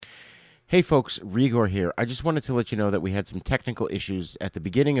Hey folks, Rigor here. I just wanted to let you know that we had some technical issues at the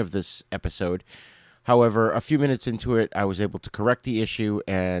beginning of this episode. However, a few minutes into it, I was able to correct the issue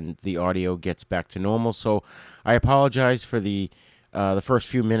and the audio gets back to normal. So I apologize for the first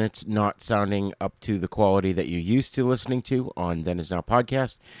few minutes not sounding up to the quality that you're used to listening to on Then Is Now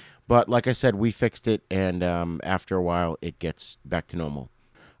podcast. But like I said, we fixed it, and after a while, it gets back to normal.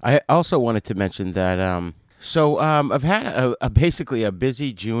 I also wanted to mention that... So I've had basically a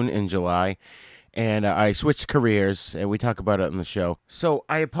busy June and July, and I switched careers, and we talk about it on the show. So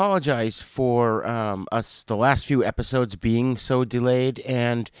I apologize for the last few episodes being so delayed,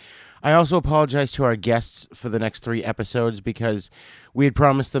 and I also apologize to our guests for the next 3 episodes because we had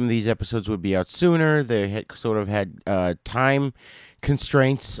promised them these episodes would be out sooner. They had sort of had time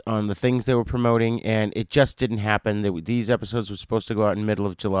constraints on the things they were promoting, and it just didn't happen. These episodes were supposed to go out in the middle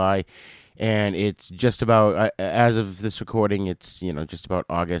of July. And it's just about, as of this recording, it's, just about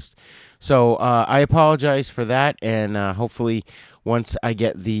August. So I apologize for that. And hopefully once I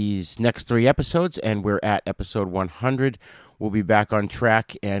get these next 3 episodes and we're at episode 100, we'll be back on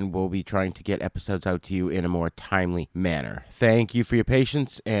track and we'll be trying to get episodes out to you in a more timely manner. Thank you for your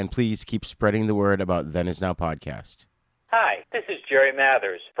patience, and please keep spreading the word about Then Is Now podcast. Hi, this is Jerry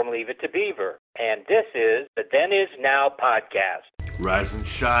Mathers from Leave It to Beaver, and this is the Then Is Now podcast. Rise and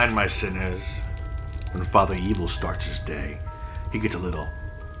shine, my sinners. When Father Evil starts his day, he gets a little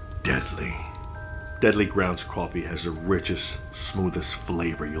deadly. Deadly Grounds coffee has the richest, smoothest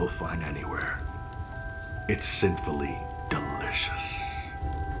flavor you'll find anywhere. It's sinfully delicious.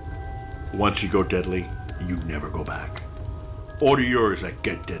 Once you go deadly, you never go back. Order yours at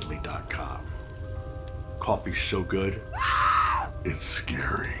getdeadly.com. Coffee's so good, it's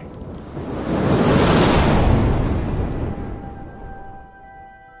scary.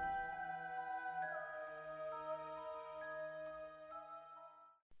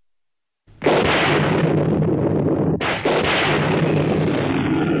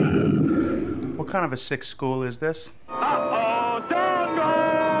 What kind of a sick school is this? Uh-oh, don't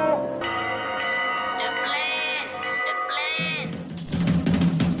go! The plan.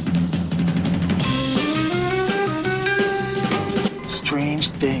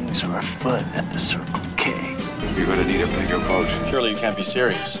 Strange things are afoot at the Circle K. You're gonna need a bigger boat. Surely you can't be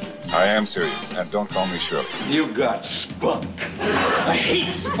serious. I am serious, and don't call me Shirley. You got spunk. I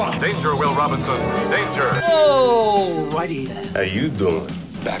hate spunk. Danger, Will Robinson. Danger. Oh, righty then. How you doing?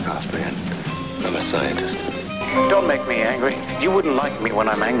 Back off, man. I'm a scientist. Don't make me angry. You wouldn't like me when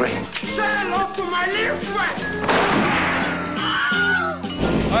I'm angry. Say hello to my little friend.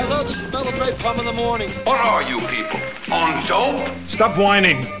 I love the smell of napalm in the morning. What are you people? On dope? Stop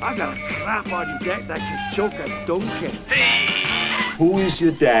whining. I got a crap on deck that can choke a donkey. Who is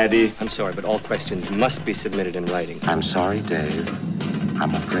your daddy? I'm sorry, but all questions must be submitted in writing. I'm sorry, Dave.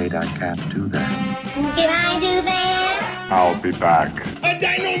 I'm afraid I can't do that. Can I do that? I'll be back. A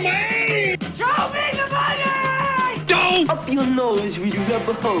dynamite! Show me the money! Don't! Up your nose with your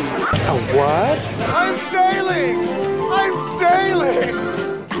rubber hose. A what? I'm sailing! I'm sailing!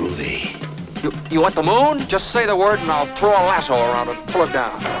 Groovy. You want the moon? Just say the word and I'll throw a lasso around it and pull it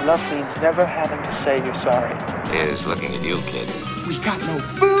down. Love means never having to say you're sorry. Is looking at you, kid. We got no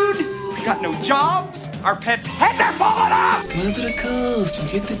food, we got no jobs, our pets' heads are falling off! Come to the coast and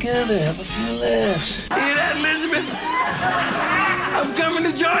get together, have a few laughs. Hear that, Elizabeth? I'm coming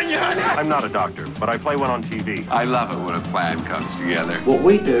to join you, honey. I'm not a doctor, but I play one on TV. I love it when a plan comes together. What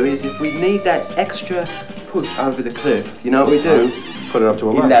we do is if we need that extra push over the cliff, you know what we do? Put it up to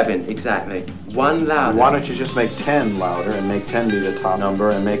 11. 11, exactly. One louder. Why don't you just make 10 louder and make 10 be the top number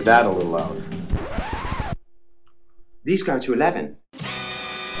and make that a little louder? These go to 11.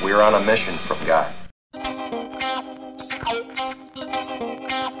 We're on a mission from God.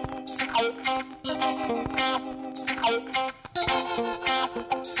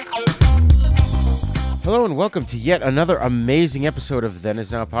 Hello and welcome to yet another amazing episode of Then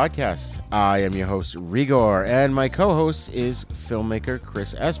Is Now podcast. I am your host, Rigor, and my co-host is filmmaker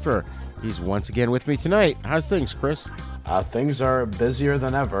Chris Esper. He's once again with me tonight. How's things, Chris? Things are busier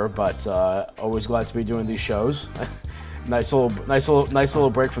than ever, but always glad to be doing these shows. Nice little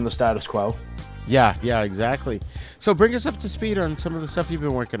break from the status quo. Yeah, exactly. So bring us up to speed on some of the stuff you've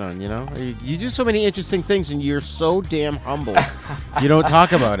been working on, You do so many interesting things, and you're so damn humble. You don't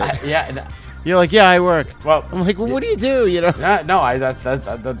talk about it. You're like, I work. Well, I'm like, what do you do? It's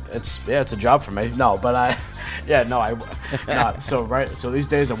a job for me. No, but So these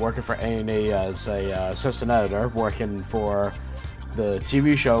days I'm working for A&E as a assistant editor, working for the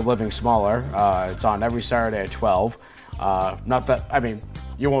TV show Living Smaller. It's on every Saturday at 12.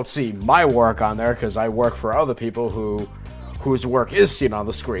 You won't see my work on there because I work for other people who whose work is seen on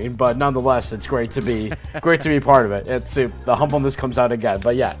the screen, but nonetheless, it's great to be part of it. The humbleness comes out again.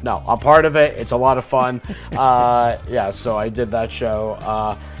 But yeah, no, I'm part of it. It's a lot of fun. So I did that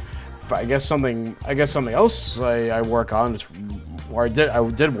show. I guess something else I work on I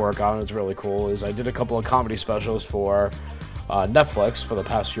did work on. It's really cool. Is I did a couple of comedy specials for Netflix for the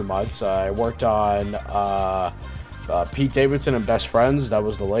past few months. I worked on Pete Davidson and Best Friends. That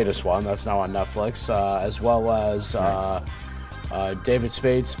was the latest one. That's now on Netflix, as well as David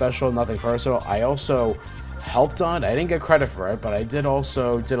Spade's special, Nothing Personal. I also helped on. I didn't get credit for it, but I did a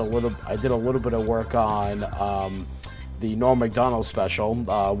little bit of work on the Norm Macdonald special,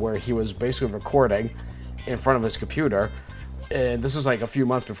 where he was basically recording in front of his computer. And this is like a few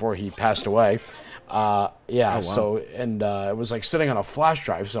months before he passed away. Oh, wow. So it was like sitting on a flash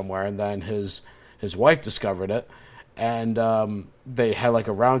drive somewhere, and then his wife discovered it, and they had like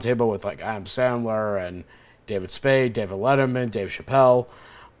a round table with like Adam Sandler and David Spade, David Letterman, Dave Chappelle.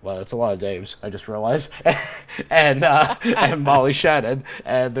 Well, that's a lot of Daves, I just realized. and Molly Shannon,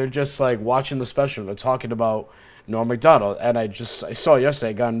 and they're just like watching the special. They're talking about Norm Macdonald, and I saw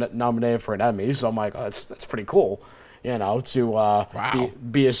yesterday got nominated for an Emmy, so I'm like, oh, that's pretty cool, to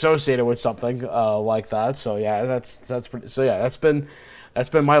be associated with something like that. So yeah, that's pretty. So yeah, that's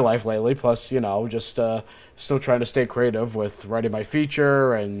been my life lately. Plus, just still trying to stay creative with writing my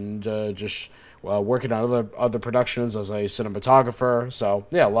feature and just working on other productions as a cinematographer. So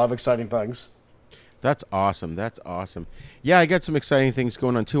yeah, a lot of exciting things. That's awesome. Yeah, I got some exciting things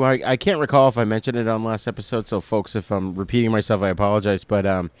going on too. I can't recall if I mentioned it on last episode, so folks, if I'm repeating myself, I apologize.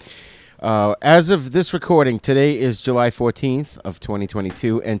 But as of this recording, today is July 14th of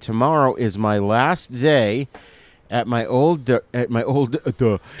 2022, and tomorrow is my last day at my old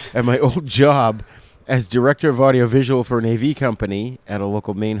job as director of audiovisual for an AV company at a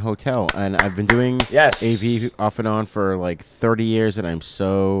local Maine hotel. And I've been doing AV off and on for like 30 years, and I'm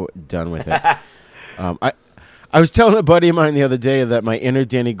so done with it. I was telling a buddy of mine the other day that my inner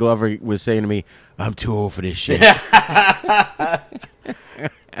Danny Glover was saying to me, "I'm too old for this shit."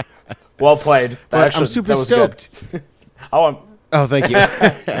 Well played. I'm super stoked. Oh, thank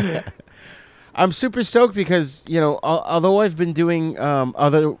you. I'm super stoked because, although I've been doing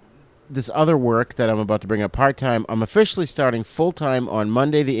this other work that I'm about to bring up part-time, I'm officially starting full-time on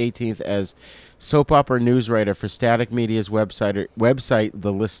Monday the 18th as soap opera news writer for Static Media's website,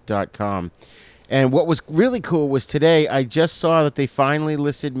 thelist.com. And what was really cool was today I just saw that they finally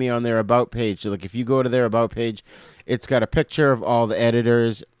listed me on their About page. So, like, if you go to their About page, it's got a picture of all the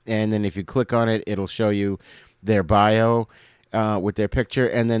editors, and then if you click on it, it'll show you their bio with their picture,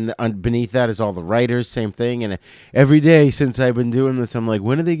 and then beneath that is all the writers, same thing. And every day since I've been doing this, I'm like,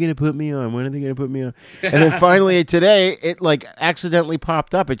 when are they going to put me on? And then finally today, it like accidentally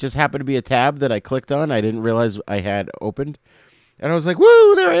popped up. It just happened to be a tab that I clicked on. I didn't realize I had opened. And I was like,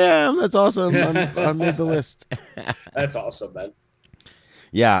 woo, there I am. That's awesome. I made the list. That's awesome, man.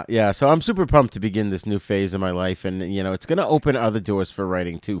 Yeah. So I'm super pumped to begin this new phase of my life. And, it's going to open other doors for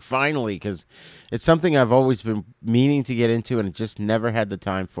writing, too, finally, because it's something I've always been meaning to get into and just never had the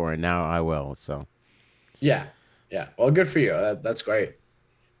time for. And now I will. So, yeah. Well, good for you. That's great.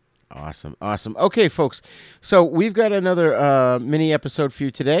 Awesome. Okay, folks. So we've got another mini episode for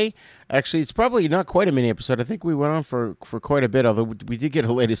you today. Actually, it's probably not quite a mini episode. I think we went on for quite a bit, although we did get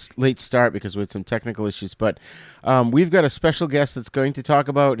a late start because we had some technical issues. But we've got a special guest that's going to talk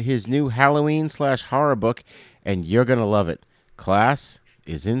about his new Halloween/horror book, and you're going to love it. Class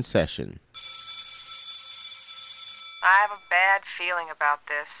is in session. I have a bad feeling about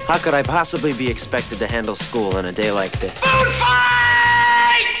this. How could I possibly be expected to handle school on a day like this? Food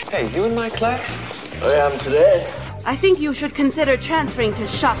fight! Hey, you in my class? I am today. I think you should consider transferring to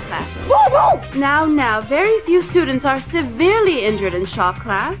shop class. Woo! Now, very few students are severely injured in shop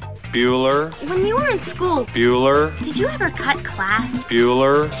class. Bueller. When you were in school, Bueller. Did you ever cut class?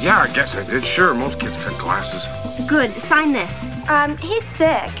 Bueller. Yeah, I guess I did. Sure, most kids cut classes. Good, sign this. He's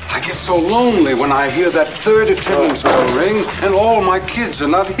sick. I get so lonely when I hear that third attendance bell ring and all my kids are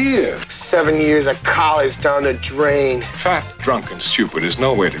not here. 7 years of college down the drain. Fat, drunk, and stupid is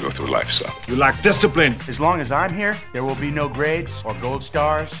no way to go through life, son. You lack discipline. As long as I'm here, there will be no grades or gold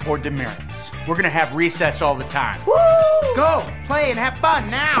stars or demerits. We're gonna have recess all the time. Woo! Go, play, and have fun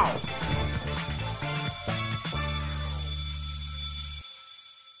now.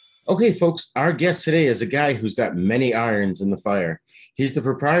 Okay, folks, our guest today is a guy who's got many irons in the fire. He's the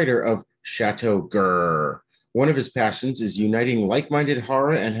proprietor of Chateau Grrr. One of his passions is uniting like-minded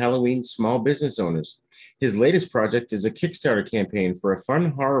horror and Halloween small business owners. His latest project is a Kickstarter campaign for a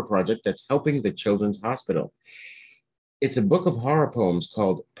fun horror project that's helping the Children's Hospital. It's a book of horror poems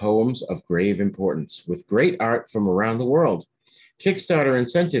called Poems of Grave Importance, with great art from around the world. Kickstarter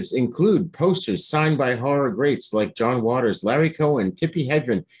incentives include posters signed by horror greats like John Waters, Larry Cohen, Tippi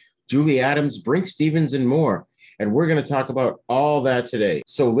Hedren, Julie Adams, Brink Stevens, and more. And we're going to talk about all that today.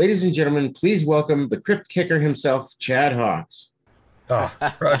 So, ladies and gentlemen, please welcome the crypt kicker himself, Chad Hawks.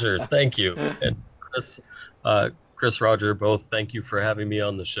 Roger, thank you. And Chris, Roger, both thank you for having me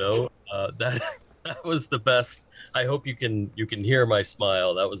on the show. That was the best. I hope you can hear my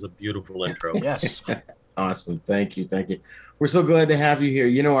smile. That was a beautiful intro. Yes. Awesome. Thank you. We're so glad to have you here.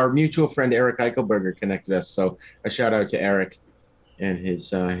 You know, our mutual friend Eric Eichelberger connected us, so a shout out to Eric and his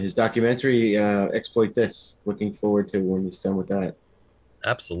documentary, Exploit This. Looking forward to when he's done with that.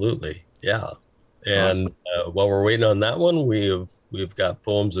 Absolutely. Yeah. And Awesome. While we're waiting on that one, we've got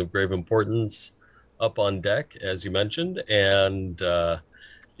Poems of Grave Importance up on deck, as you mentioned, and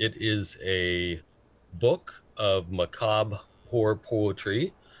it is a book of macabre horror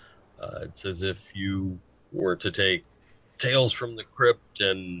poetry. It's as if you were to take Tales from the Crypt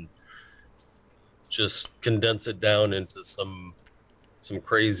and just condense it down into some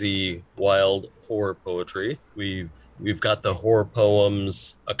crazy, wild horror poetry. We've got the horror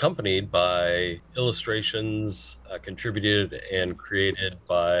poems accompanied by illustrations contributed and created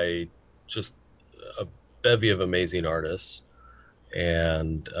by just a bevy of amazing artists.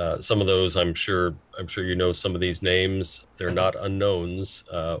 And some of those, I'm sure you know some of these names. They're not unknowns.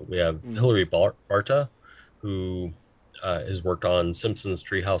 We have Hilary Barta, who has worked on Simpsons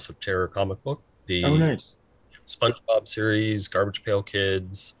Treehouse of Terror comic book, the nice. SpongeBob series, Garbage Pail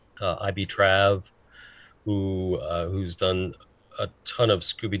Kids, I.B. Trav, who's done a ton of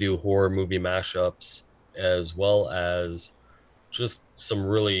Scooby-Doo horror movie mashups, as well as just some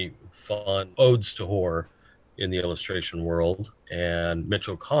really fun odes to horror in the illustration world. And Mitch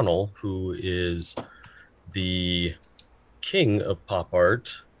O'Connell, who is the king of pop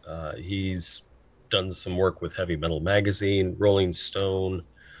art. He's done some work with Heavy Metal Magazine, Rolling Stone,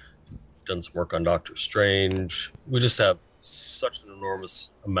 done some work on Doctor Strange. We just have such an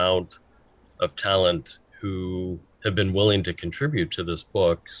enormous amount of talent who have been willing to contribute to this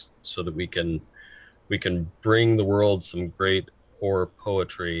book so that we can bring the world some great horror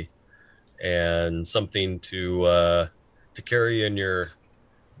poetry and something to carry in your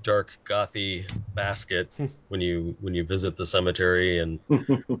dark gothy basket when you visit the cemetery, and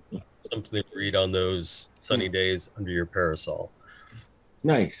something to read on those sunny days under your parasol.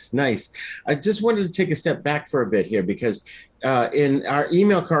 Nice. I just wanted to take a step back for a bit here, because in our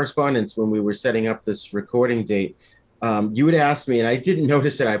email correspondence when we were setting up this recording date, you had asked me, and I didn't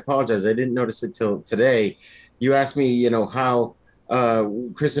notice it. I apologize. I didn't notice it till today. You asked me, how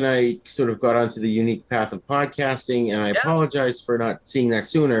Chris and I sort of got onto the unique path of podcasting, and I apologize for not seeing that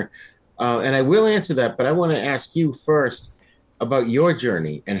sooner. And I will answer that, but I want to ask you first about your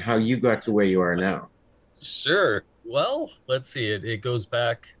journey and how you got to where you are now. Sure. Well, let's see. It goes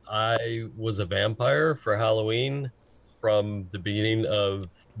back. I was a vampire for Halloween from the beginning of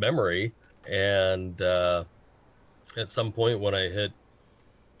memory. And at some point when I hit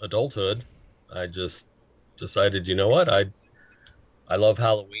adulthood, I just decided, you know what? I love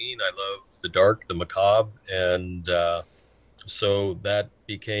Halloween. I love the dark, the macabre. And so that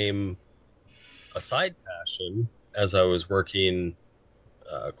became a side passion as I was working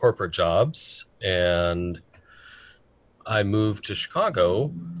corporate jobs. And I moved to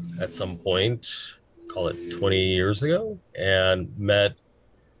Chicago at some point, call it 20 years ago, and met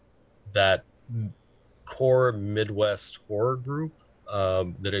that core Midwest horror group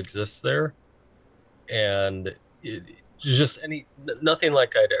that exists there. And it just nothing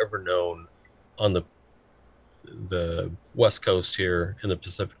like I'd ever known on the West Coast here in the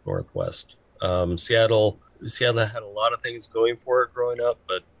Pacific Northwest. Seattle had a lot of things going for it growing up,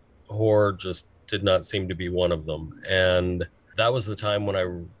 but horror just did not seem to be one of them. And that was the time when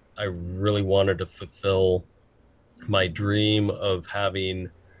I really wanted to fulfill my dream of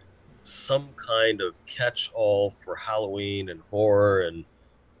having some kind of catch-all for Halloween and horror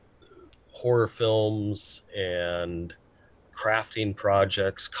films and crafting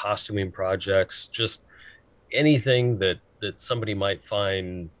projects, costuming projects, just anything that somebody might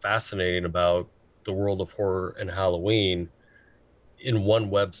find fascinating about the world of horror and Halloween in one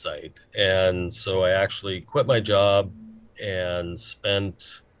website. And so I actually quit my job and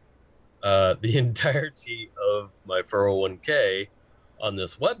spent the entirety of my 401k on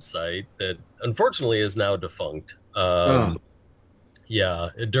this website that unfortunately is now defunct. Yeah,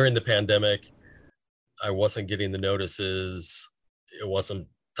 during the pandemic, I wasn't getting the notices. It wasn't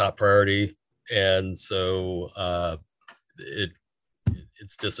top priority. And so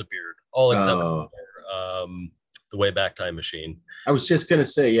it's disappeared all except Wayback Time Machine. I was just gonna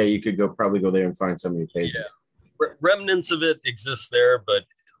say, yeah, you could probably go there and find some of your pages. Yeah, remnants of it exist there, but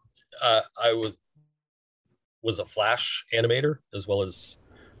I was a Flash animator as well as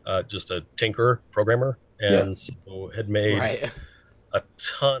just a tinkerer programmer, and so had made a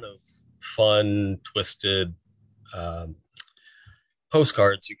ton of fun, twisted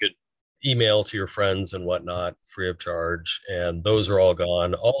postcards you could email to your friends and whatnot free of charge, and those are all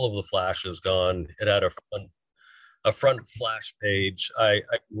gone. All of the Flash is gone. It had a front Flash page. I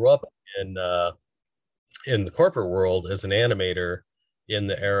grew up in the corporate world as an animator in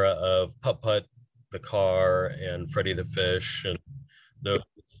the era of Putt Putt the Car and Freddy the Fish and those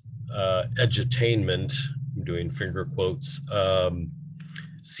edutainment, I'm doing finger quotes,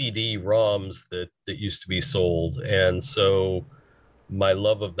 CD-ROMs that used to be sold. And so my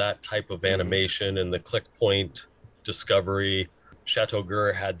love of that type of animation and the click point discovery, Chateau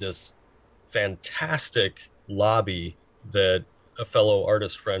Gur had this fantastic lobby that a fellow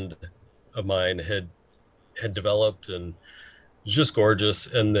artist friend of mine had developed, and it was just gorgeous.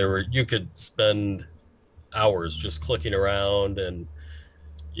 And you could spend hours just clicking around, and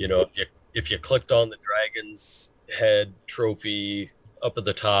if you clicked on the dragon's head trophy up at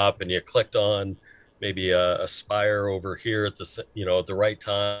the top and you clicked on maybe a spire over here at the right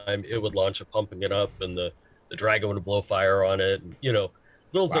time, it would launch a Pumping It Up, and the dragon would blow fire on it, and little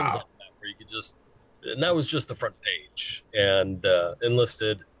things like that where you could just, and that was just the front page, and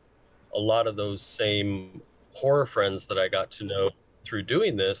enlisted a lot of those same horror friends that I got to know through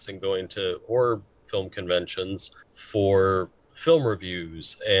doing this and going to horror film conventions for film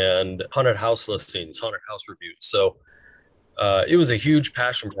reviews and haunted house listings, haunted house reviews. So it was a huge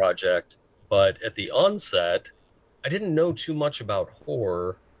passion project, but at the onset, I didn't know too much about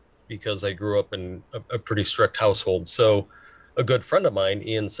horror because I grew up in a pretty strict household. So a good friend of mine,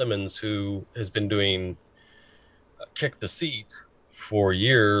 Ian Simmons, who has been doing Kick the Seat for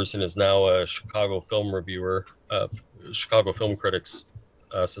years and is now a Chicago film reviewer, Chicago Film Critics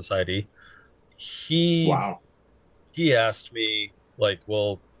Society, he asked me, like,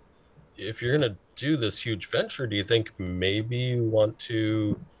 well, if you're going to do this huge venture, do you think maybe you want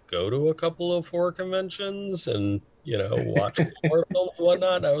to go to a couple of horror conventions and, watch horror films and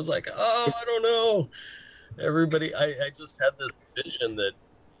whatnot? And I was like, oh, I don't know. Everybody, I just had this vision that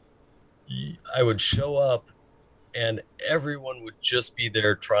I would show up and everyone would just be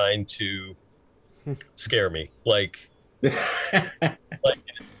there trying to scare me, like an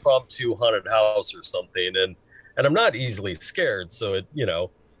impromptu haunted house or something. And I'm not easily scared, so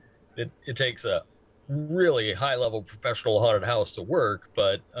it takes a really high level professional haunted house to work.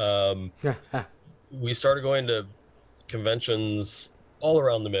 But we started going to conventions all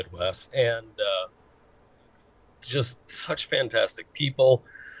around the Midwest, and just such fantastic people,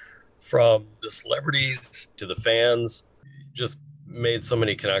 from the celebrities to the fans. Just made so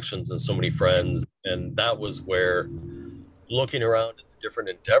many connections and so many friends. And that was where, looking around at the different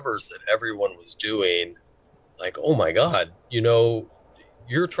endeavors that everyone was doing, like, oh my God,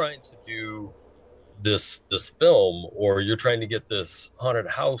 you're trying to do this film, or you're trying to get this haunted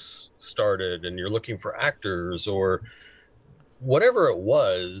house started, and you're looking for actors or whatever it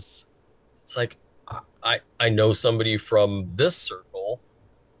was. It's like, I know somebody from this circle.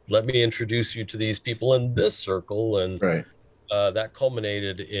 Let me introduce you to these people in this circle. And that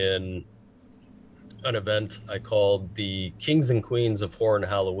culminated in an event I called the Kings and Queens of Horror and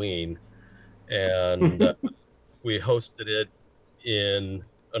Halloween. And we hosted it in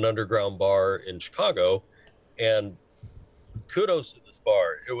an underground bar in Chicago. And kudos to this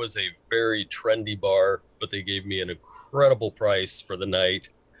bar. It was a very trendy bar, but they gave me an incredible price for the night.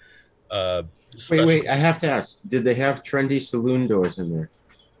 Wait, I have to ask, did they have trendy saloon doors in there?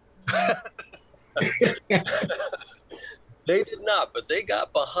 They did not, but they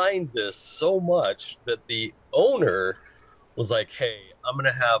got behind this so much that the owner was like, hey, I'm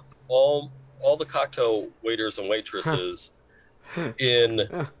going to have all the cocktail waiters and waitresses in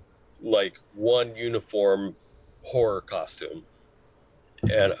like one uniform horror costume.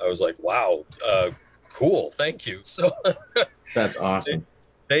 And I was like, wow, cool, thank you. So that's awesome.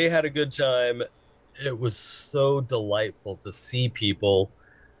 They had a good time. It was so delightful to see people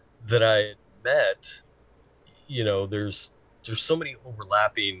that I had met. There's so many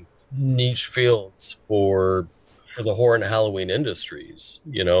overlapping niche fields for the horror and Halloween industries,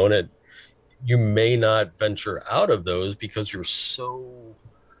 and you may not venture out of those because you're so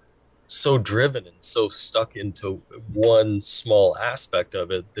driven and so stuck into one small aspect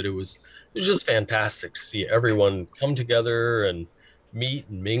of it, that it was just fantastic to see everyone come together and meet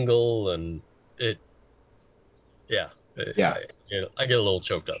and mingle. And I get a little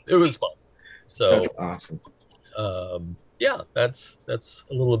choked up. It was fun. So that's awesome. yeah, that's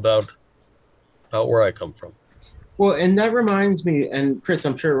a little about where I come from. Well, and that reminds me, and Chris,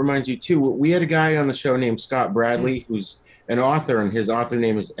 I'm sure it reminds you too. We had a guy on the show named Scott Bradley, who's an author, and his author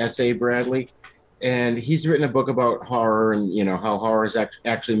name is S.A. Bradley, and he's written a book about horror and how horror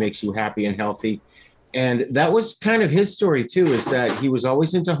actually makes you happy and healthy. And that was kind of his story too, is that he was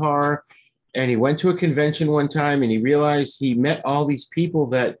always into horror, and he went to a convention one time and he realized he met all these people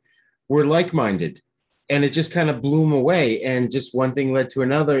that were like-minded, and it just kind of blew him away, and just one thing led to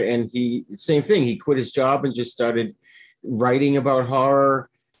another, and same thing, he quit his job and just started writing about horror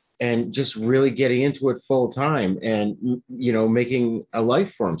and just really getting into it full time, and making a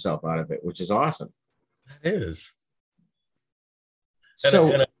life for himself out of it, which is awesome. It is. So,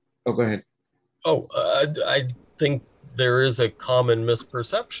 go ahead. I think there is a common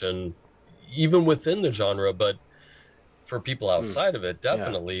misperception, even within the genre, but for people outside of it,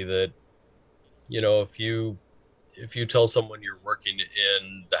 definitely that, if you tell someone you're working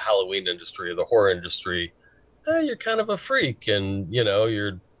in the Halloween industry or the horror industry, you're kind of a freak, and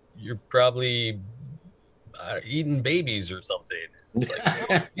you're probably eating babies or something. It's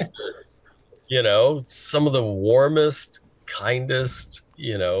like, some of the warmest, kindest,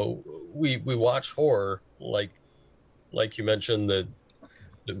 we watch horror, like you mentioned, that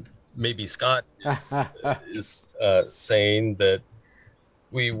maybe Scott is saying that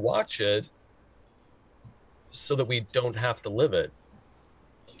we watch it so that we don't have to live it,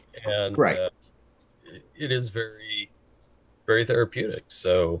 and right. It is very, very therapeutic.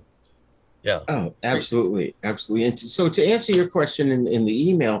 So, yeah. Oh, absolutely, absolutely. And so, to answer your question in the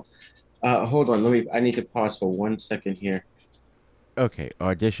email, hold on. I need to pause for 1 second here. Okay,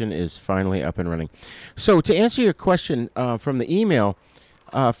 Audition is finally up and running. So, to answer your question from the email,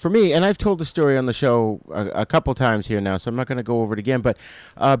 for me, and I've told the story on the show a couple times here now, so I'm not going to go over it again, but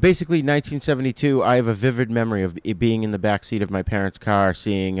basically 1972, I have a vivid memory of being in the backseat of my parents' car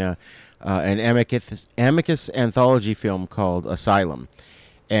seeing an Amicus anthology film called Asylum.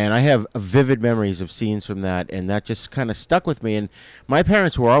 And I have vivid memories of scenes from that, and that just kind of stuck with me. And my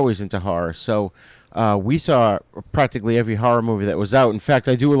parents were always into horror, so we saw practically every horror movie that was out. In fact,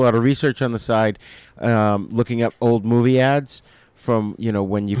 I do a lot of research on the side, looking up old movie ads from,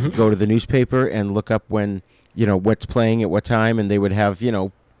 when you could go to the newspaper and look up when, what's playing at what time, and they would have,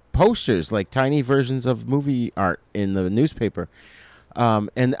 posters, like tiny versions of movie art in the newspaper.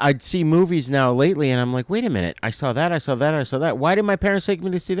 And I'd see movies now lately, and I'm like, wait a minute, I saw that. Why did my parents take me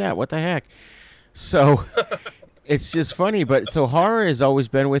to see that? What the heck? So it's just funny. But so horror has always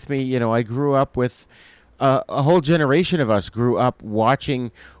been with me. I grew up with a whole generation of us grew up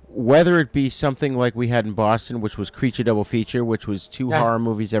watching, whether it be something like we had in Boston, which was Creature Double Feature, which was two horror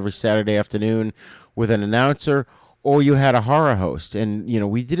movies every Saturday afternoon with an announcer, or you had a horror host. And,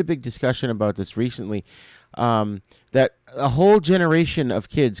 we did a big discussion about this recently, that a whole generation of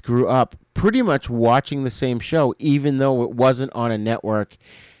kids grew up pretty much watching the same show, even though it wasn't on a network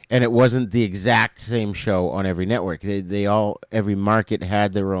and it wasn't the exact same show on every network. Every market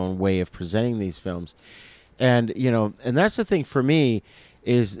had their own way of presenting these films. And, and that's the thing for me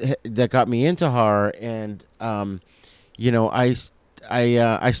is that got me into horror. And, I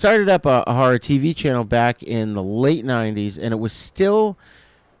started up a horror TV channel back in the late 90s, and it was still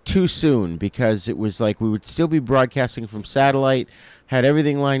too soon because it was like we would still be broadcasting from satellite, had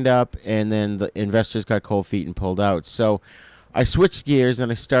everything lined up, and then the investors got cold feet and pulled out. So I switched gears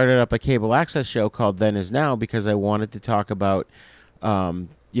and I started up a cable access show called Then Is Now because I wanted to talk about,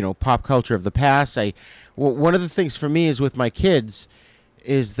 pop culture of the past. One of the things for me is with my kids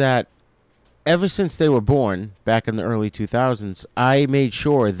is that ever since they were born back in the early 2000s, I made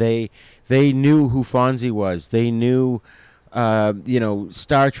sure they knew who Fonzie was. They knew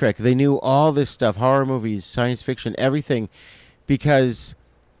Star Trek. They knew all this stuff, horror movies, science fiction, everything, because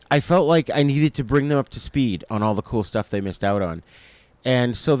I felt like I needed to bring them up to speed on all the cool stuff they missed out on.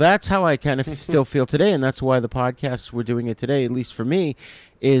 And so that's how I kind of still feel today, and that's why the podcast we're doing it today, at least for me,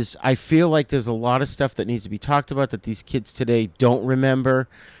 is I feel like there's a lot of stuff that needs to be talked about that these kids today don't remember.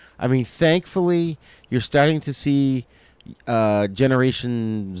 I mean, thankfully, you're starting to see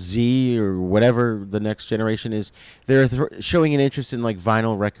Generation Z or whatever the next generation is, they're showing an interest in like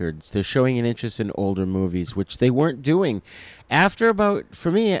vinyl records. They're showing an interest in older movies, which they weren't doing.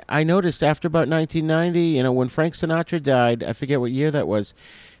 For me, I noticed after about 1990, when Frank Sinatra died, I forget what year that was,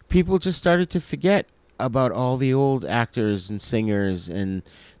 people just started to forget about all the old actors and singers and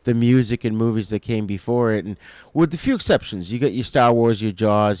the music and movies that came before it. And with a few exceptions, you get your Star Wars, your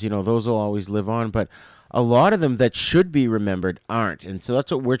Jaws, those will always live on, but a lot of them that should be remembered aren't. And so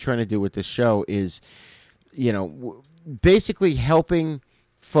that's what we're trying to do with this show is, basically helping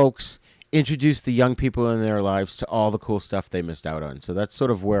folks introduce the young people in their lives to all the cool stuff they missed out on. So that's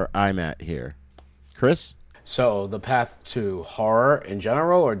sort of where I'm at here. Chris? So the path to horror in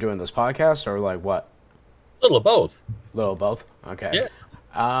general, or doing this podcast, or like what? A little of both. A little of both? Okay.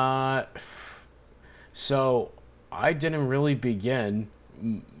 Yeah. So I didn't really begin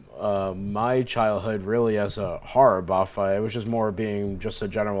my childhood really as a horror buff. I was just more being just a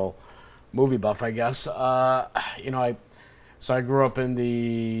general movie buff, I guess. I grew up in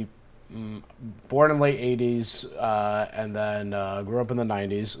the born in late 80s and then grew up in the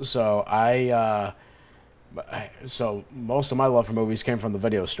 90s. So most of my love for movies came from the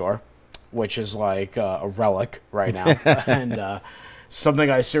video store, which is like a relic right now, and something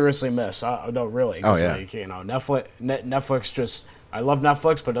I seriously miss. No, really. Oh, yeah. Like, Netflix just, I love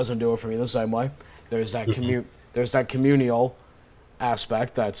Netflix, but it doesn't do it for me the same way. There's that there's that communal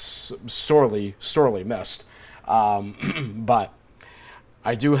aspect that's sorely missed. But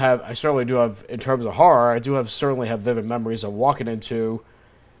I certainly do have, in terms of horror, certainly have vivid memories of walking into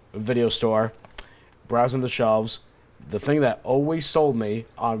a video store, browsing the shelves. The thing that always sold me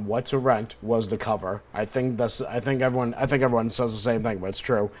on what to rent was the cover. I think everyone says the same thing, but it's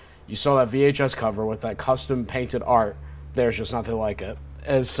true. You saw that VHS cover with that custom painted art. There's just nothing like it.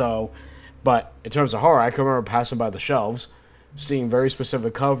 And so, but in terms of horror, I can remember passing by the shelves, seeing very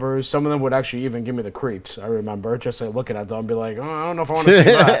specific covers. Some of them would actually even give me the creeps. I remember just like looking at them and be like, oh, I don't know if I want to see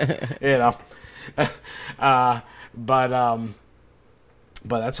that,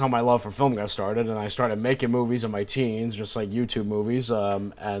 But that's how my love for film got started, and I started making movies in my teens, just like YouTube movies.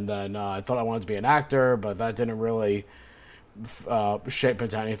 And then I thought I wanted to be an actor, but that didn't really shape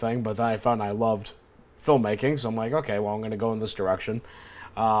into anything. But then I found I loved filmmaking, so I'm like, okay, well, I'm going to go in this direction.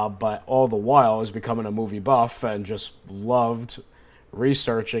 But all the while I was becoming a movie buff and just loved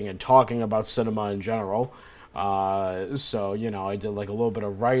researching and talking about cinema in general. So, I did like a little bit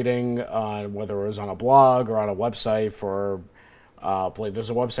of writing, whether it was on a blog or on a website for...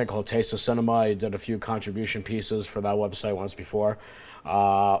 there's a website called Taste of Cinema. I did a few contribution pieces for that website once before.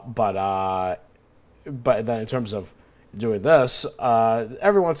 But then in terms of doing this,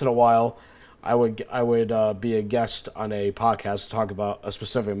 every once in a while, I would be a guest on a podcast to talk about a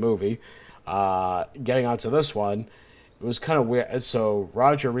specific movie. Getting onto this one, it was kind of weird. So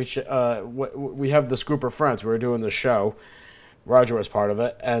Roger reached. We have this group of friends. We were doing this show. Roger was part of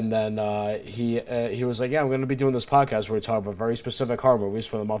it, and then he was like, "Yeah, I'm going to be doing this podcast where we talk about very specific horror movies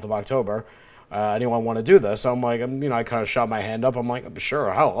for the month of October. Anyone want to do this?" I'm like, I kind of shot my hand up. I'm like,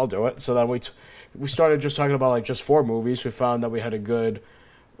 "Sure, hell, I'll do it." So then we started just talking about like just 4 movies. We found that we had a good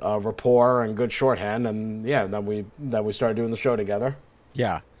rapport and good shorthand, and yeah, then we started doing the show together.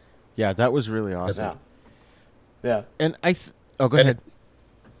 Yeah, that was really awesome. Yeah. And go ahead.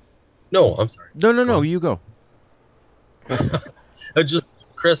 No, I'm sorry. No, you go. Just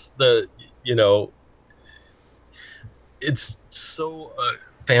Chris, it's so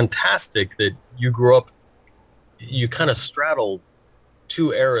fantastic that you grew up, you kind of straddle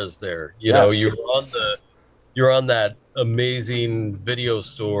 2 eras there. Yes. You're on that amazing video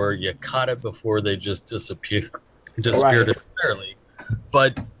store. You caught it before they just disappeared entirely.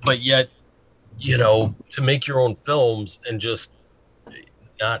 But yet, to make your own films and just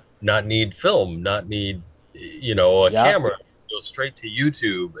not need film, not need camera, go straight to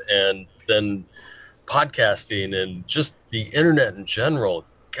YouTube, and then podcasting and just the internet in general.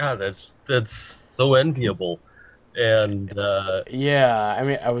 God, that's so enviable. And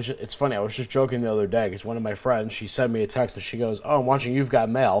it's funny. I was just joking the other day because one of my friends, she sent me a text and she goes, "Oh, I'm watching You've Got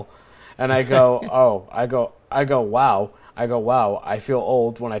Mail," and I go, "Oh," I go, "Wow." I feel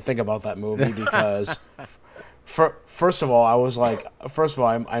old when I think about that movie because. First of all, I must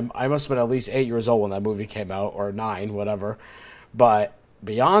have been at least 8 years old when that movie came out, or 9, whatever. But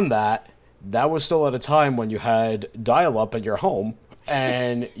beyond that, that was still at a time when you had dial-up in your home,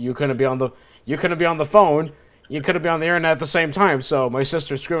 and you couldn't be on the phone, you couldn't be on the internet at the same time. So my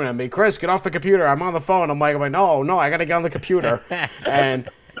sister's screaming at me, "Chris, get off the computer! I'm on the phone." I'm like, no, I gotta get on the computer, and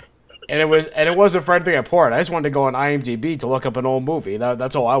it wasn't for anything important. I just wanted to go on IMDb to look up an old movie.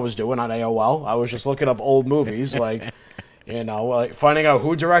 That's all I was doing on AOL. I was just looking up old movies, like finding out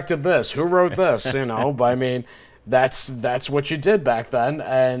who directed this, who wrote this, But I mean, that's what you did back then,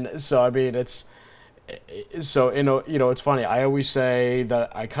 and so I mean, it's funny. I always say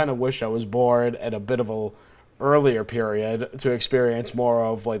that I kind of wish I was born at a bit of a earlier period to experience more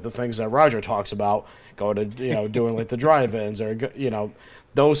of like the things that Roger talks about, going to doing like the drive-ins or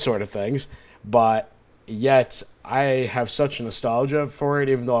those sort of things, but yet I have such nostalgia for it,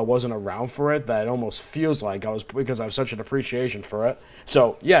 even though I wasn't around for it, that it almost feels like I was, because I have such an appreciation for it.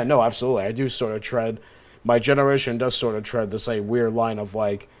 So yeah, no, absolutely, I do sort of tread, my generation does sort of tread this like weird line of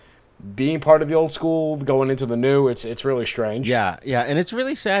like being part of the old school, going into the new, it's really strange. Yeah, and it's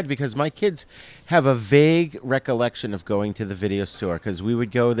really sad because my kids have a vague recollection of going to the video store because we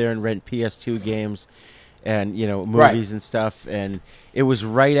would go there and rent PS2 games and, movies and stuff, and it was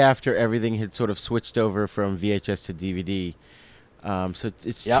right after everything had sort of switched over from VHS to DVD. So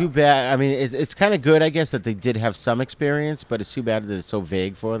it's too bad. I mean, it's kind of good, I guess, that they did have some experience, but it's too bad that it's so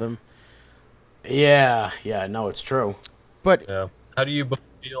vague for them. Yeah, no, it's true. But how do you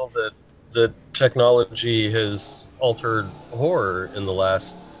feel that the technology has altered horror in the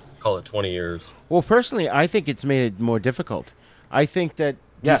last, call it 20 years? Well, personally, I think it's made it more difficult. I think that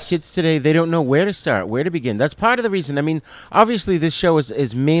these kids today, they don't know where to start, where to begin. That's part of the reason. I mean, obviously this show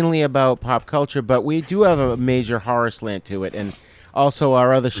is mainly about pop culture, but we do have a major horror slant to it. And also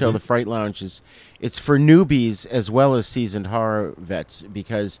our other show, The Fright Lounge, it's for newbies as well as seasoned horror vets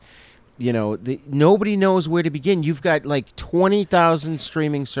because, nobody knows where to begin. You've got like 20,000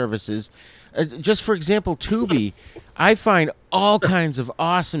 streaming services. Just for example, Tubi, I find all kinds of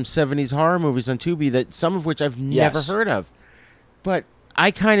awesome 70s horror movies on Tubi that some of which I've never heard of. But I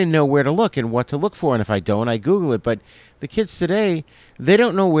kind of know where to look and what to look for, and if I don't, I Google it. But the kids today, they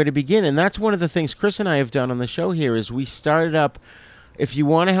don't know where to begin, and that's one of the things Chris and I have done on the show here is we started up, if you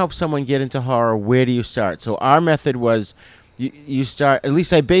want to help someone get into horror, where do you start? So our method was you start, at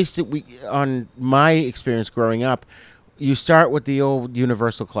least I based it on my experience growing up, you start with the old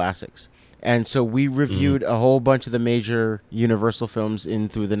Universal classics. And so we reviewed a whole bunch of the major Universal films in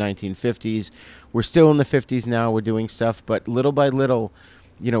through the 1950s. We're still in the 50s now. We're doing stuff. But little by little,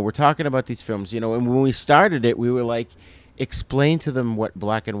 we're talking about these films. And when we started it, we were like, explain to them what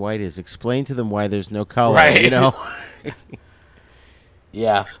black and white is. Explain to them why there's no color, Right.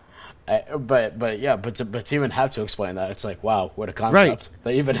 Yeah. But to even have to explain that, it's like, wow, what a concept. Right.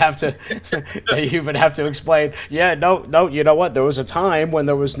 They even have to explain. Yeah, no, you know what? There was a time when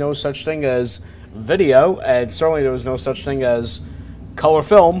there was no such thing as video, and certainly there was no such thing as color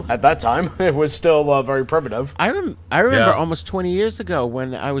film at that time. It was still very primitive. I remember almost 20 years ago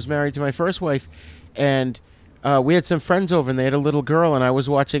when I was married to my first wife, and we had some friends over, and they had a little girl, and I was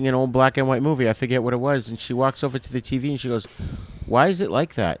watching an old black and white movie. I forget what it was, and she walks over to the TV, and she goes, "Why is it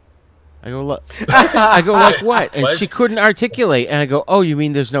like that?" I go, look. I go, like what? And she couldn't articulate. And I go, oh, you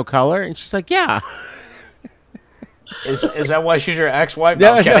mean there's no color? And she's like, yeah. Is that why she's your ex-wife?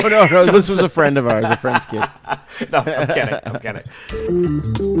 No. This was a friend of ours, a friend's kid. No, I'm kidding.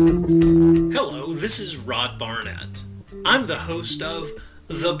 Hello, this is Rod Barnett. I'm the host of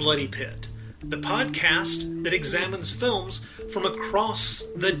The Bloody Pit, the podcast that examines films from across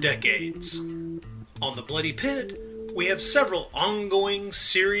the decades. On The Bloody Pit, we have several ongoing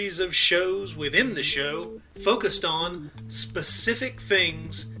series of shows within the show focused on specific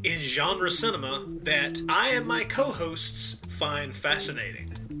things in genre cinema that I and my co-hosts find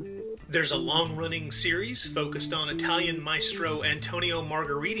fascinating. There's a long-running series focused on Italian maestro Antonio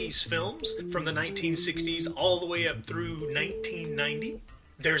Margheriti's films from the 1960s all the way up through 1990.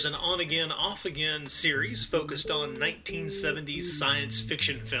 There's an on-again, off-again series focused on 1970s science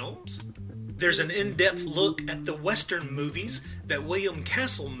fiction films. There's an in-depth look at the Western movies that William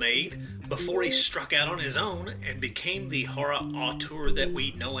Castle made before he struck out on his own and became the horror auteur that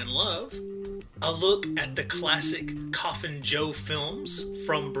we know and love. A look at the classic Coffin Joe films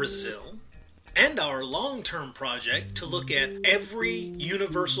from Brazil. And our long-term project to look at every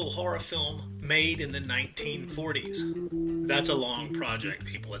Universal horror film made in the 1940s. That's a long project,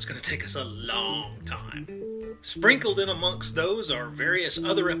 people. It's going to take us a long time. Sprinkled in amongst those are various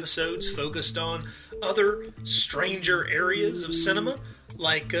other episodes focused on other stranger areas of cinema,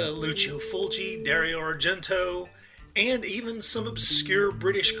 like Lucio Fulci, Dario Argento, and even some obscure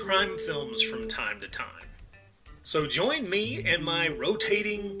British crime films from time to time. So join me and my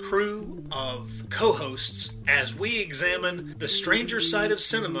rotating crew of co-hosts as we examine the stranger side of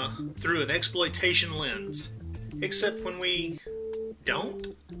cinema through an exploitation lens. Except when we don't?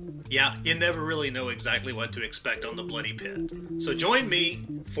 Yeah, you never really know exactly what to expect on The Bloody Pit. So join me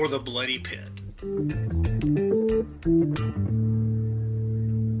for The Bloody Pit.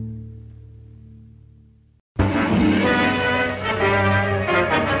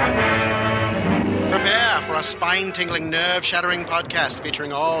 Prepare for a spine-tingling, nerve-shattering podcast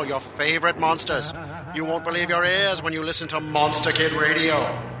featuring all your favorite monsters. You won't believe your ears when you listen to Monster Kid Radio.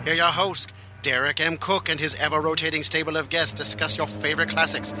 Hear your host, Derek M. Cook and his ever-rotating stable of guests discuss your favorite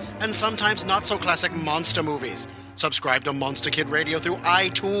classics and sometimes not-so-classic monster movies. Subscribe to Monster Kid Radio through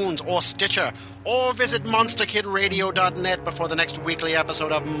iTunes or Stitcher, or visit monsterkidradio.net before the next weekly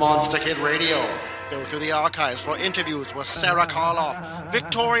episode of Monster Kid Radio. Go through the archives for interviews with Sarah Karloff,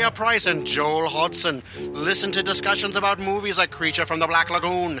 Victoria Price, and Joel Hodgson. Listen to discussions about movies like Creature from the Black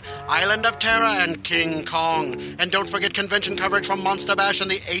Lagoon, Island of Terror, and King Kong. And don't forget convention coverage from Monster Bash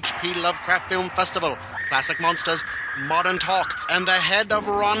and the H.P. Lovecraft Film Festival, Classic Monsters, Modern Talk, and the Head of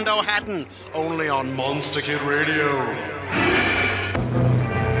Rondo Hatton, only on Monster Kid Radio.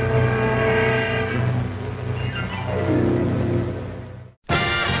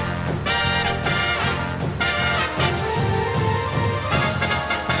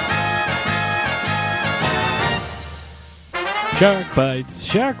 Shark Bites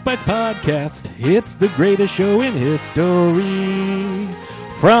Podcast. It's the greatest show in history.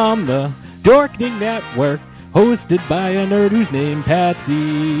 From the Dorkening Network, hosted by a nerd who's named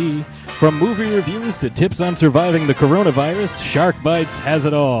Patsy. From movie reviews to tips on surviving the coronavirus, Shark Bites has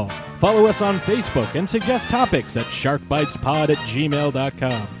it all. Follow us on Facebook and suggest topics at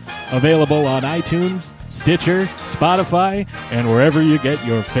sharkbitespod@gmail.com. Available on iTunes, Stitcher, Spotify, and wherever you get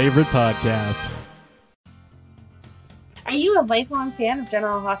your favorite podcasts. Are you a lifelong fan of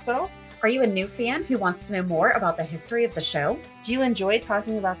General Hospital? Are you a new fan who wants to know more about the history of the show? Do you enjoy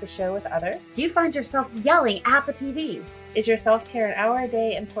talking about the show with others? Do you find yourself yelling at the TV? Is your self-care an hour a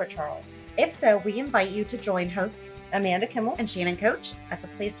day in Port Charles? If so, we invite you to join hosts Amanda Kimmel and Shannon Coach at the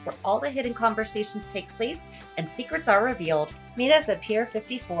place where all the hidden conversations take place and secrets are revealed. Meet us at Pier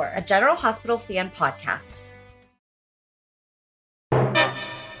 54, a General Hospital fan podcast.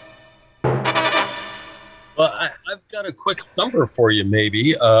 Well, I've got a quick thumper for you,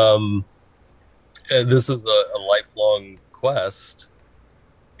 maybe. This is a lifelong quest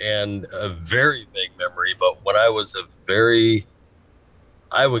and a very big memory, but when I was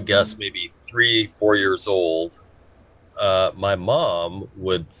I would guess maybe 3-4 years old, my mom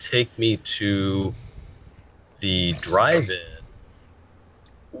would take me to the drive-in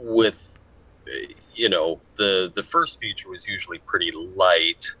with, the first feature was usually pretty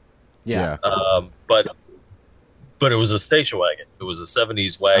light. Yeah. But it was a station wagon. It was a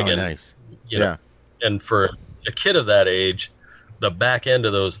 70s wagon. Oh, nice. You know, and for a kid of that age, the back end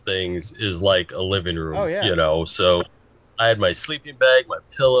of those things is like a living room. Oh, yeah. So I had my sleeping bag, my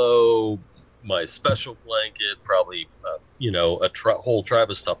pillow, my special blanket, probably, a whole tribe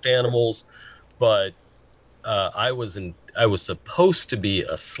of stuffed animals. But I was supposed to be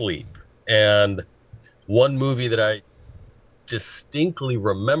asleep. And one movie that I distinctly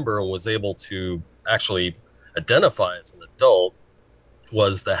remember and was able to actually identify as an adult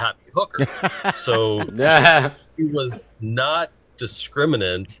was The Happy Hooker. So she was not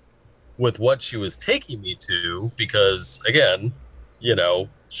discriminant with what she was taking me to because, again,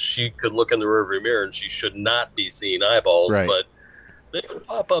 she could look in the rearview mirror and she should not be seeing eyeballs, right. But they would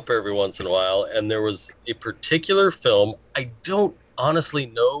pop up every once in a while. And there was a particular film, I don't honestly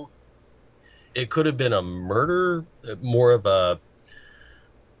know. It could have been a murder, more of a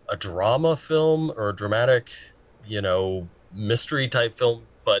drama film or a dramatic, mystery type film.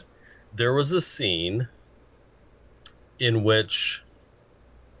 But there was a scene in which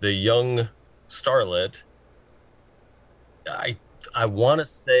the young starlet, I want to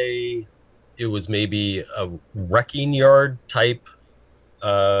say it was maybe a wrecking yard type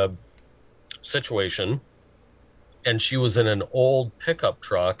situation. And she was in an old pickup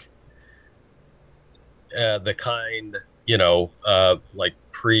truck. The kind, like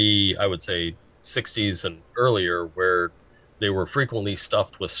I would say 60s and earlier, where they were frequently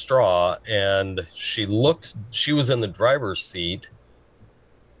stuffed with straw. And she was in the driver's seat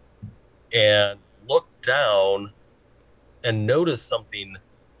and looked down and noticed something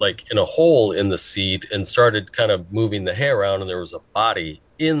like in a hole in the seat and started kind of moving the hair around. And there was a body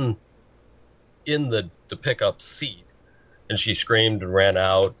in the pickup seat. And she screamed and ran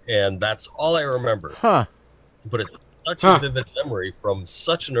out, and that's all I remember. Huh. But it's such a vivid memory from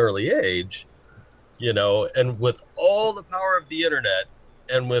such an early age, and with all the power of the internet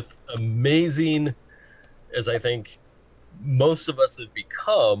and with amazing, as I think most of us have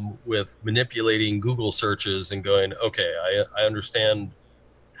become with manipulating Google searches and going, okay, I understand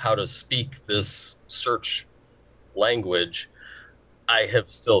how to speak this search language. I have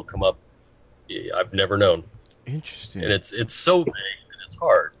still come up, I've never known. Interesting. And it's so big and it's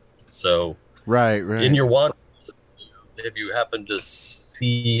hard. So right. In your want, have you happened to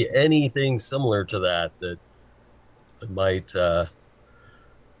see anything similar to that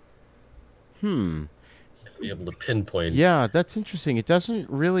be able to pinpoint. Yeah, that's interesting. It doesn't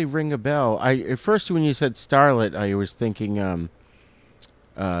really ring a bell. At first, when you said Starlet, I was thinking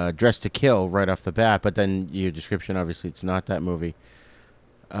Dress to Kill right off the bat, but then your description, obviously, it's not that movie.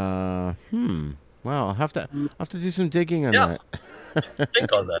 Well, I'll have to do some digging on that.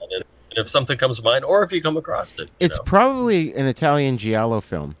 Think on that, and if something comes to mind, or if you come across it. It's probably an Italian giallo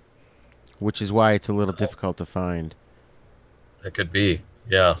film, which is why it's a little difficult to find. It could be,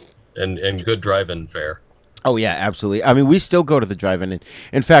 yeah, and good drive-in fare. Oh, yeah, absolutely. I mean, we still go to the drive-in.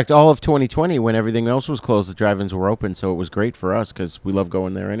 In fact, all of 2020, when everything else was closed, the drive-ins were open, so it was great for us because we love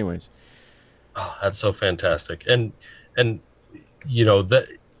going there anyways. Oh, that's so fantastic. And you know,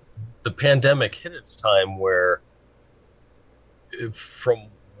 the pandemic hit its time where, from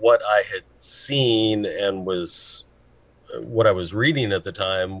what I had seen and what I was reading at the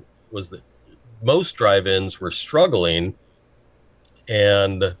time, was that most drive-ins were struggling,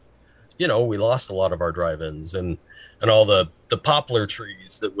 and you know, we lost a lot of our drive-ins and all the poplar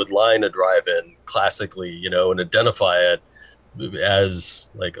trees that would line a drive-in classically, you know, and identify it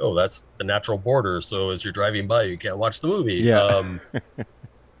as like, oh, that's the natural border. So as you're driving by, you can't watch the movie. Yeah.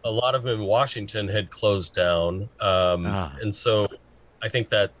 A lot of them in Washington had closed down. And so I think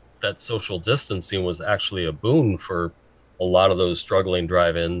that social distancing was actually a boon for a lot of those struggling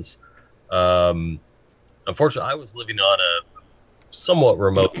drive-ins. Unfortunately, I was living on a somewhat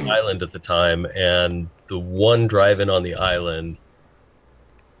remote island at the time, and the one drive-in on the island,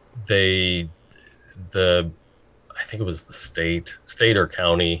 I think it was the state or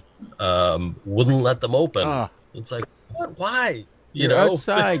county, wouldn't let them open. It's like, what? Why? You're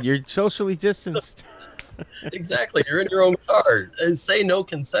outside. You're socially distanced. Exactly. You're in your own car. Say no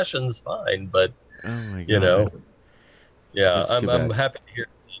concessions, fine, but oh my God. You know, yeah, That's I'm happy to hear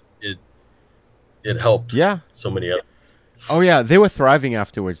it helped. Yeah. So many others. Oh yeah, they were thriving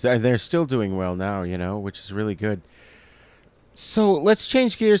afterwards. They're still doing well now, you know, which is really good. So let's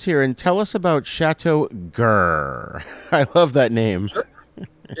change gears here and tell us about Chateau Guerre. I love that name. Sure.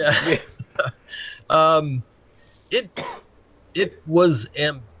 Yeah. It was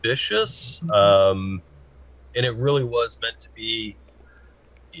ambitious, and it really was meant to be,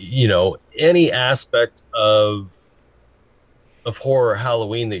 you know, any aspect of horror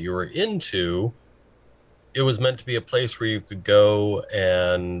Halloween that you were into. It was meant to be a place where you could go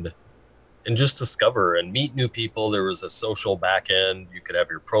and just discover and meet new people. There was a social back end. You could have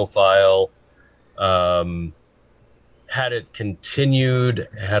your profile. Had it continued,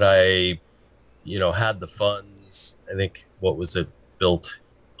 had I, you know, had the funds, I think, what was it built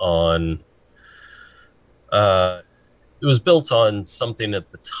on? It was built on something at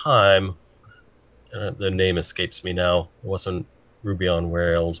the time. The name escapes me now. It wasn't Ruby on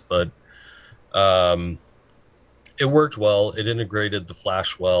Rails, but it worked well. It integrated the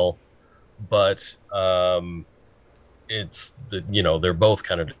Flash well, but it's they're both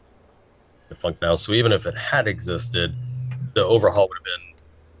kind of defunct now. So even if it had existed, the overhaul would have been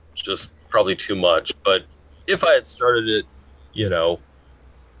just probably too much. But if I had started it, you know,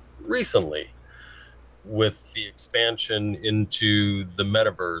 recently with the expansion into the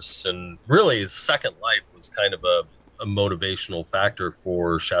metaverse, and really Second Life was kind of a motivational factor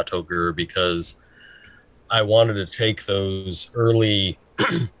for Chateau Guerre, because I wanted to take those early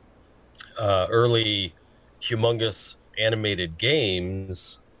humongous animated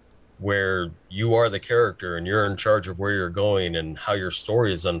games where you are the character and you're in charge of where you're going and how your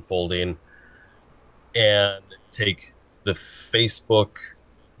story is unfolding, and take the Facebook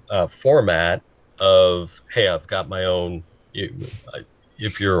format of, hey, I've got my own.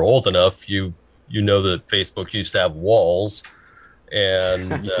 If you're old enough, you know that Facebook used to have walls,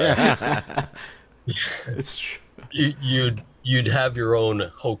 and it's true. You'd have your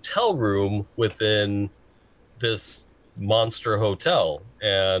own hotel room within this monster hotel,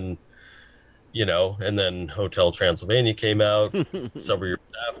 and you know, and then Hotel Transylvania came out several years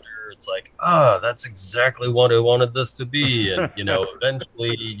after. It's like, that's exactly what I wanted this to be, and you know,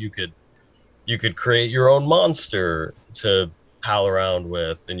 eventually you could create your own monster to pal around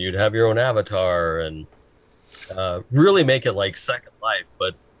with, and you'd have your own avatar, and really make it like Second Life,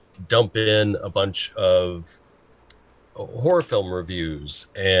 but dump in a bunch of horror film reviews,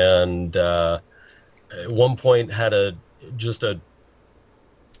 and at one point had a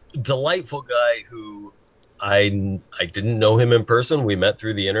delightful guy who I didn't know him in person. We met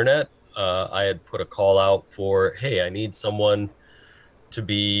through the internet. I had put a call out for, hey, I need someone to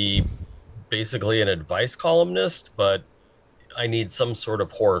be basically an advice columnist, but I need some sort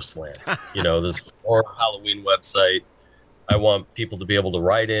of horror slant. You know, this horror Halloween website. I want people to be able to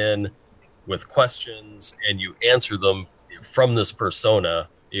write in with questions, and you answer them from this persona.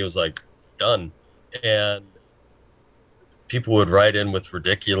 He was like, done. And people would write in with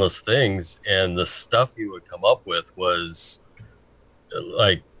ridiculous things, and the stuff he would come up with was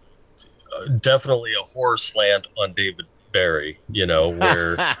like definitely a horror slant on David Barry, you know,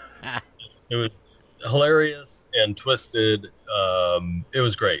 where it was hilarious and twisted. It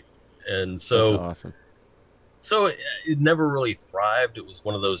was great. And so That's awesome. So it never really thrived. It was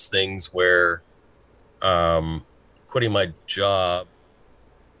one of those things where quitting my job,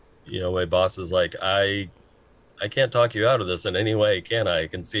 you know, my boss is like, I can't talk you out of this in any way, can I? I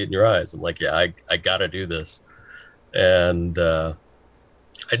can see it in your eyes. I'm like, yeah, I got to do this. And I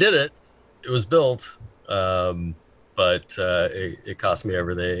did it. It was built, but it cost me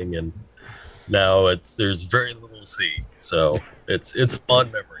everything. And now there's very little to see. So it's a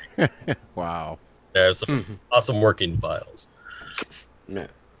fond memory. Wow. There's some awesome working files. Yeah.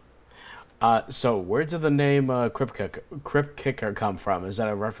 So where did the name Crypt Kicker come from? Is that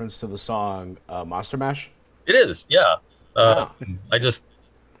a reference to the song Monster Mash? It is, yeah. I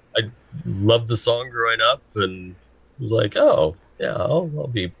loved the song growing up and was like, oh, yeah, I'll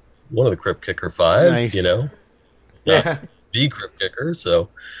be one of the Crypt Kicker 5, Nice. you know? Yeah. The Crypt Kicker. So,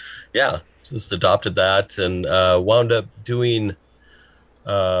 yeah, just adopted that and wound up doing,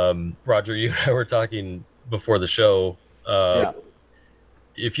 Roger, you and I were talking before the show.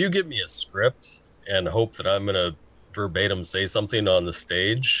 If you give me a script and hope that I'm going to verbatim say something on the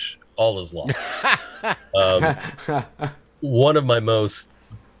stage, all is lost. One of my most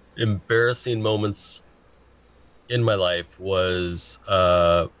embarrassing moments in my life was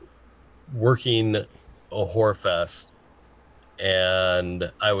working a horror fest,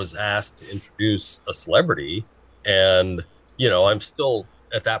 and I was asked to introduce a celebrity, and you know, I'm still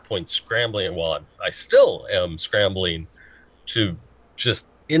at that point scrambling. Well, I still am scrambling to just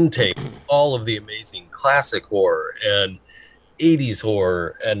intake all of the amazing classic horror and 80s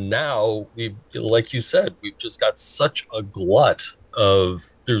horror, and now we've, like you said, we've just got such a glut of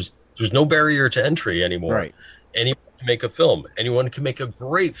there's no barrier to entry anymore. Right. Anyone can make a film. Anyone can make a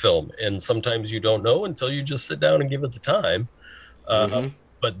great film, and sometimes you don't know until you just sit down and give it the time.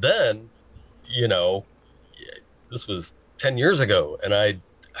 But then, you know, this was 10 years ago, and I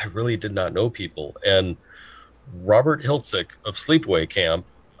really did not know people. And Robert Hiltzik of Sleepaway Camp,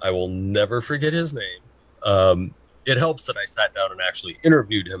 I will never forget his name. It helps that I sat down and actually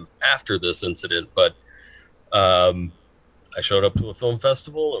interviewed him after this incident, but I showed up to a film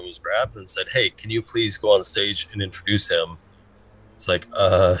festival and was grabbed and said, hey, can you please go on stage and introduce him? It's like,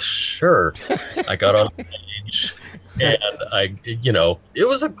 sure. I got on stage and you know, it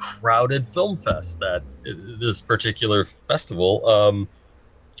was a crowded film fest, this particular festival.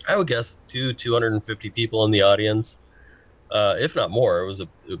 I would guess 250 people in the audience, if not more. It was a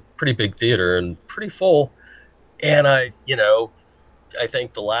pretty big theater and pretty full. And I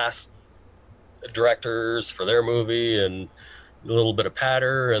thanked the last directors for their movie and a little bit of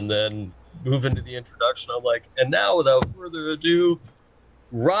patter, and then move into the introduction. I'm like, and now without further ado,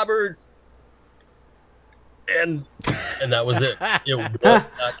 Robert, and that was it. It was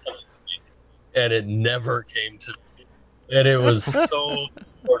not coming to me, and it never came to me, and it was so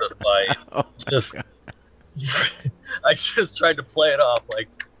mortifying. I just tried to play it off like,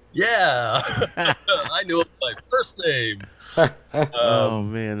 yeah, I knew it by first name. Oh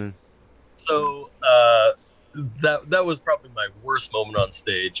man. So that was probably my worst moment on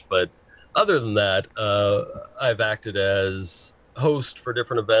stage. But other than that, I've acted as host for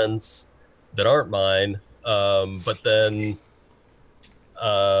different events that aren't mine. But then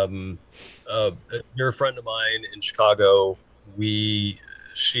a dear friend of mine in Chicago,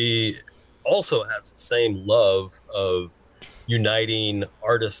 she also has the same love of uniting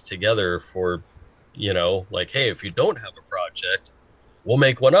artists together for, you know, like, hey, if you don't have a project, we'll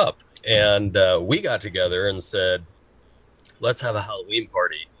make one up. And we got together and said, let's have a Halloween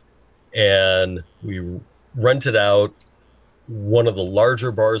party. And we rented out one of the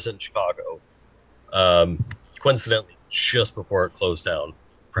larger bars in Chicago, coincidentally just before it closed down,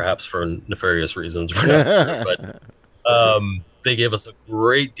 perhaps for nefarious reasons, we're not sure. But they gave us a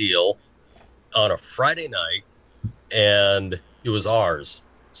great deal on a Friday night, and it was ours.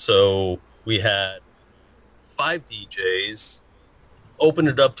 So we had 5 DJs, opened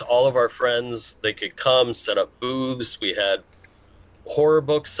it up to all of our friends. They could come, set up booths. We had horror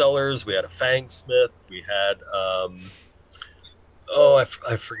book sellers. We had a Fangsmith. We had,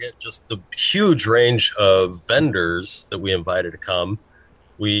 I forget, just the huge range of vendors that we invited to come.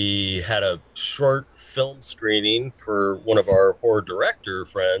 We had a short film screening for one of our horror director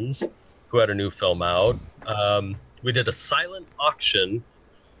friends who had a new film out. We did a silent auction,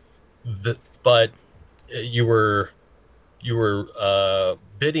 but you were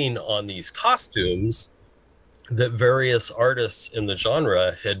bidding on these costumes that various artists in the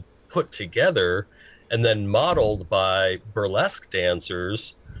genre had put together and then modeled by burlesque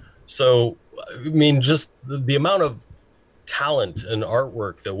dancers. So, I mean, just the amount of talent and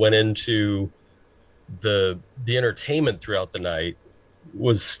artwork that went into the entertainment throughout the night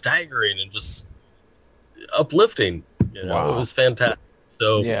was staggering and just uplifting. You know, Wow. It was fantastic.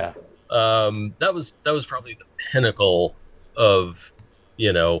 So Yeah. that was probably the pinnacle of,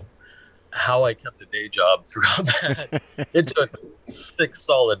 you know, how I kept a day job throughout that. It took 6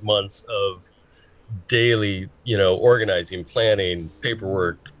 solid months of daily, you know, organizing, planning,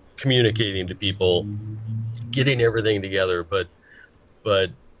 paperwork, communicating to people, getting everything together. But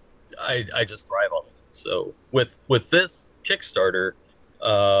I just thrive on it. So with this Kickstarter,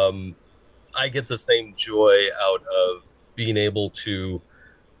 I get the same joy out of being able to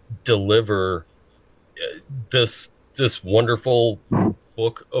deliver this wonderful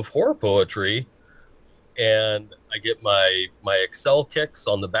book of horror poetry, and I get my Excel kicks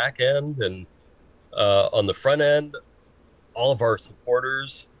on the back end, and on the front end, all of our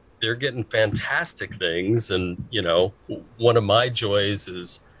supporters, they're getting fantastic things. And you know, one of my joys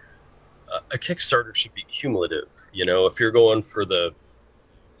is a Kickstarter should be cumulative. You know, if you're going for the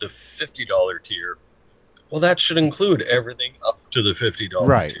 $50 tier, well, that should include everything up to the $50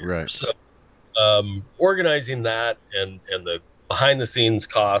 Right, tier. right. So organizing that and the behind the scenes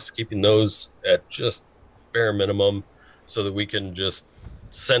costs, keeping those at just bare minimum so that we can just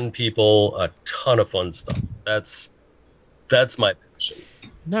send people a ton of fun stuff. That's my passion.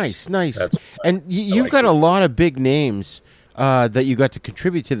 Nice. That's And you've got a lot of big names that you got to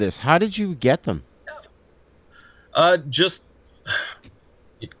contribute to this. How did you get them? Just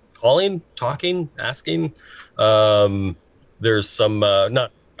calling, talking, asking. There's some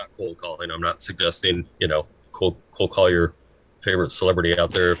not cold calling. I'm not suggesting, you know, cold call your favorite celebrity out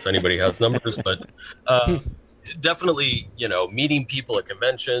there if anybody has numbers, but definitely, you know, meeting people at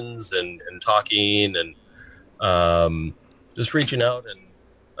conventions and talking and just reaching out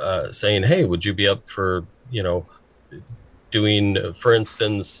and saying, hey, would you be up for, you know, doing, for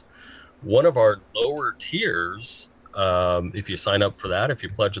instance, one of our lower tiers. If you sign up for that, if you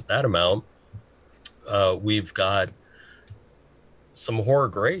pledge at that amount, we've got some horror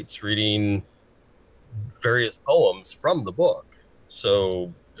greats reading various poems from the book.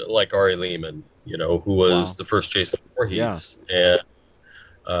 So like Ari Lehman, you know, who was the first Jason Voorhees, and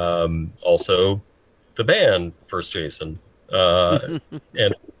also the band First Jason.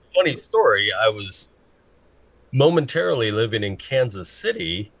 And funny story, I was momentarily living in Kansas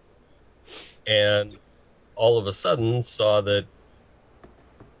City and all of a sudden saw that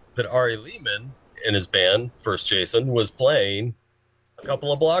Ari Lehman and his band First Jason was playing a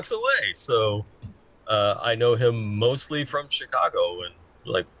couple of blocks away. So I know him mostly from Chicago, and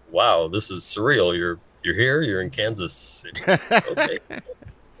like, wow, this is surreal. You're here, you're in Kansas City. Okay.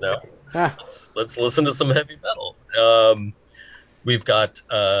 No. Let's listen to some heavy metal. We've got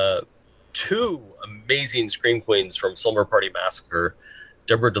 2 amazing scream queens from Slumber Party Massacre,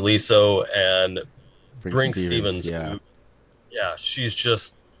 Deborah DeLiso and Brink Stevens. Yeah, she's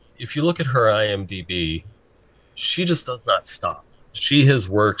just, if you look at her IMDb, she just does not stop. She has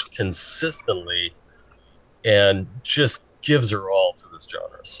worked consistently and just gives her all to this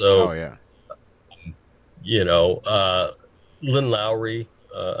genre. So, you know, Lynn Lowry,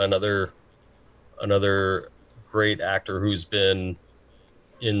 another great actor who's been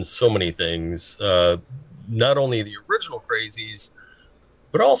in so many things, not only the original Crazies,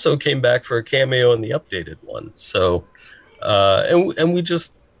 but also came back for a cameo in the updated one. So, and we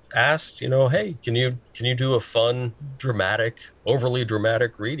just asked, you know, hey, can you do a fun, overly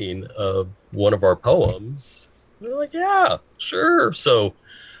dramatic reading of one of our poems? And they're like, yeah, sure. So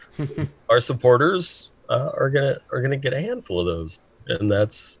our supporters are gonna get a handful of those, and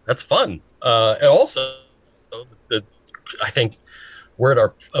that's fun. And also, I think we're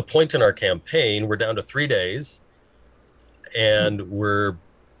at a point in our campaign. We're down to 3 days, and we're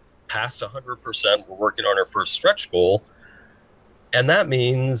past 100%. We're working on our first stretch goal, and that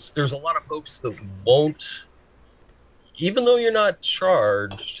means there's a lot of folks that won't, even though you're not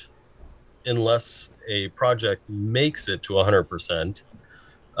charged, unless a project makes it to 100%.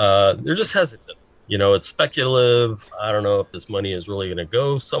 They're just hesitant. You know, it's speculative. I don't know if this money is really going to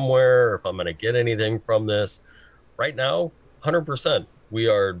go somewhere, or if I'm going to get anything from this. Right now, 100%. We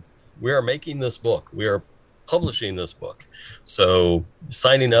are making this book. We are publishing this book. So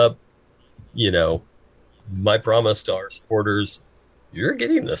signing up, you know, my promise to our supporters, you're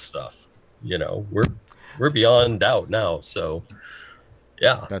getting this stuff. You know, we're beyond doubt now. So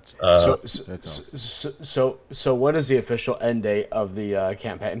yeah, that's so what is the official end date of the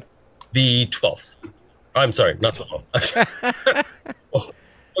campaign? The 12th. I'm sorry, not so long.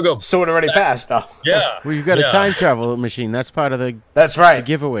 We'll go. So it already passed, though. Yeah. Well, you've got a time travel machine. That's part of the. That's right.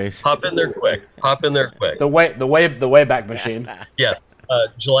 The giveaways. Pop in there quick. The way back machine. Yes,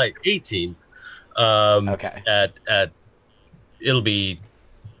 July 18th. Okay. At it'll be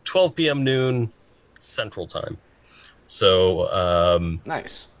 12 p.m. noon Central Time. So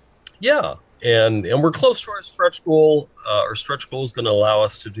nice. Yeah, and we're close to our stretch goal. Our stretch goal is going to allow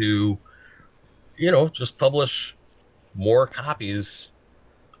us to do, just publish more copies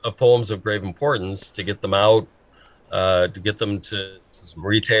of Poems of Grave Importance to get them out, to get them to some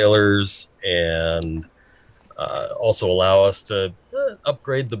retailers, and also allow us to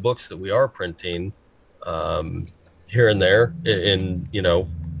upgrade the books that we are printing here and there in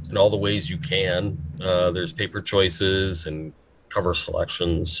all the ways you can. There's paper choices and cover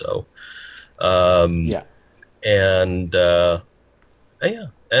selections. So and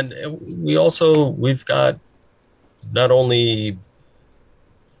we've got not only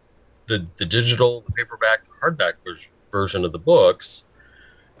the digital, the paperback, hardback version of the books.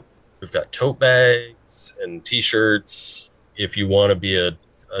 We've got tote bags and T-shirts. If you want to be a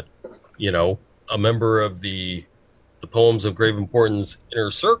member of the Poems of Grave Importance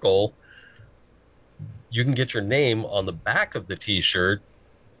Inner Circle, you can get your name on the back of the T-shirt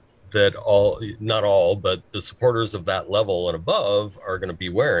that not all, but the supporters of that level and above are going to be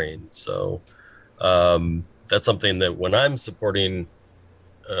wearing. So that's something that when I'm supporting,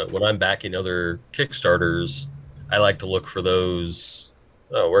 when I'm backing other Kickstarters, I like to look for those.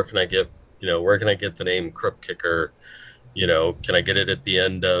 Where can I get the name Crypt Kicker? Can I get it at the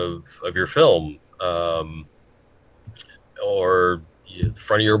end of your film? Or the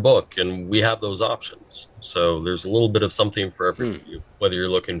front of your book, and we have those options. So there's a little bit of something for everybody, whether you're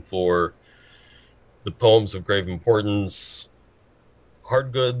looking for the Poems of Grave Importance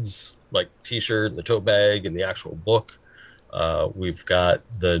hard goods like the T-shirt and the tote bag and the actual book. We've got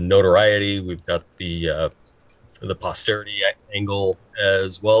the notoriety, we've got the posterity angle,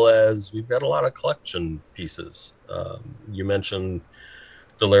 as well as we've got a lot of collection pieces. You mentioned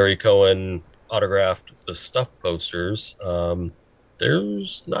the Larry Cohen autographed the stuff posters.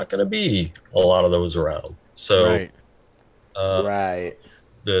 There's not going to be a lot of those around. So, right.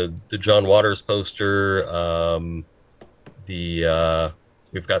 The John Waters poster.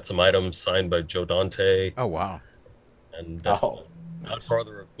 We've got some items signed by Joe Dante. Oh wow! And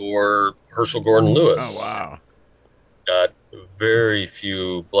Godfather of Gore, Herschel Gordon Lewis. Oh wow! Got very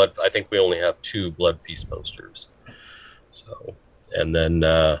few blood. I think we only have 2 Blood Feast posters. So, and then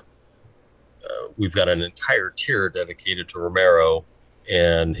we've got an entire tier dedicated to Romero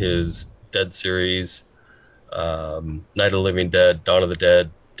and his Dead series, Night of the Living Dead, Dawn of the Dead,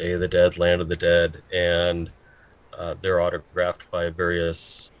 Day of the Dead, Land of the Dead, and they're autographed by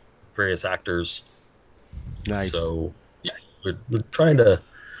various actors. Nice. So yeah, we're trying to.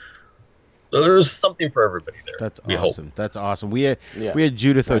 There's something for everybody there. That's awesome. Hope. That's awesome. We had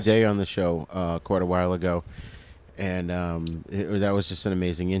Judith O'Day on the show quite a while ago, and that was just an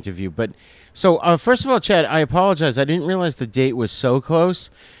amazing interview. But so first of all, Chad, I apologize. I didn't realize the date was so close.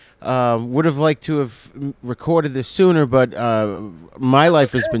 Would have liked to have recorded this sooner, but my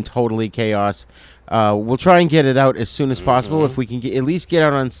life has been totally chaos. We'll try and get it out as soon as possible. If we can at least get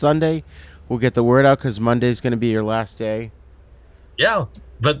out on Sunday, we'll get the word out because Monday's going to be your last day. Yeah,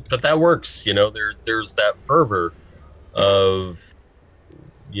 but that works. There's that fervor of,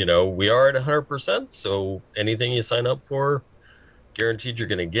 we are at 100%. So anything you sign up for, guaranteed you're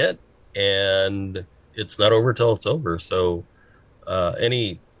going to get, and it's not over till it's over. So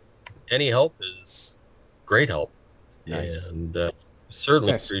any help is great help. Nice. And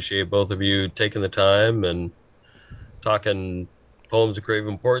certainly appreciate both of you taking the time and talking Poems of Grave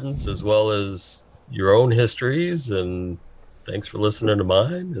Importance as well as your own histories, and thanks for listening to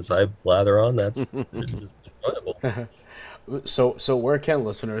mine as I blather on. That's enjoyable. So where can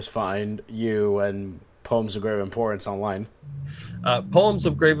listeners find you and Poems of Grave Importance online? Poems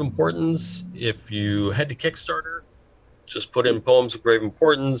of Grave Importance, if you head to Kickstarter, just put in Poems of Grave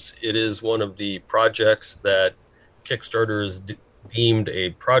Importance. It is one of the projects that Kickstarter is deemed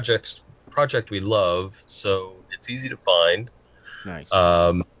a project we love, so it's easy to find. Nice.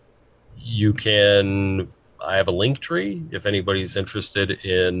 You can. I have a link tree if anybody's interested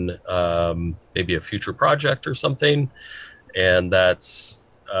in maybe a future project or something, and that's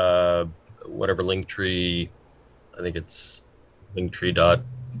whatever link tree. I think it's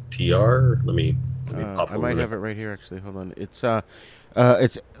linktree.tr. Let me pop. I might have it right here. Actually, hold on. It's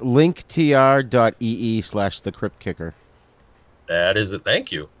linktr.ee/the Crypt Kicker. That is it.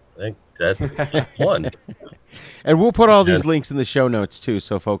 Thank you. That's one. And we'll put all these links in the show notes too,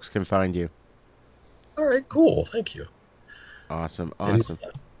 so folks can find you. All right, cool. Thank you. Awesome.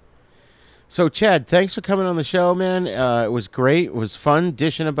 So, Chad, thanks for coming on the show, man. It was great. It was fun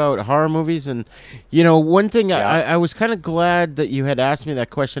dishing about horror movies. And, one thing, I was kind of glad that you had asked me that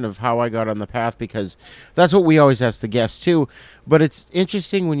question of how I got on the path, because that's what we always ask the guests, too. But it's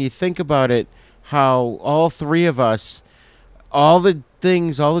interesting when you think about it, how all three of us, all the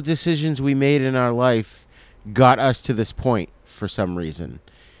decisions we made in our life got us to this point for some reason.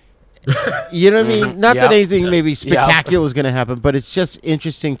 You know what I mean? Not that anything maybe spectacular is going to happen, but it's just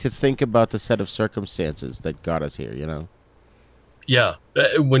interesting to think about the set of circumstances that got us here, Yeah.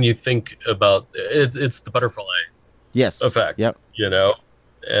 When you think about it, it's the butterfly effect. Yep.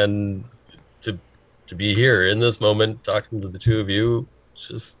 And to be here in this moment talking to the two of you, it's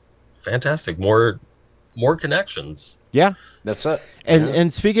just fantastic. More connections. Yeah, that's it.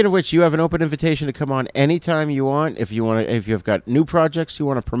 And speaking of which, you have an open invitation to come on anytime you want. If you've got new projects you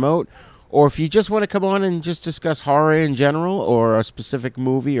want to promote, or if you just want to come on and just discuss horror in general or a specific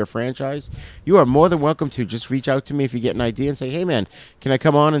movie or franchise, you are more than welcome to. Just reach out to me if you get an idea and say, "Hey, man, can I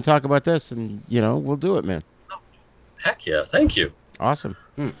come on and talk about this?" And we'll do it, man. Heck yeah! Thank you. Awesome.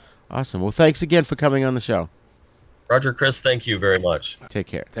 Awesome. Well, thanks again for coming on the show. Roger, Chris, thank you very much. Take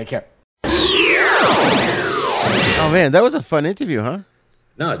care. Take care. Oh man, that was a fun interview, huh?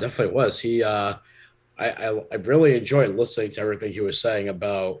 No, it definitely was. He, I really enjoyed listening to everything he was saying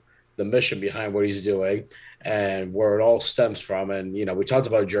about the mission behind what he's doing and where it all stems from. And we talked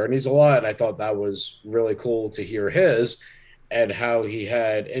about journeys a lot, and I thought that was really cool to hear his and how he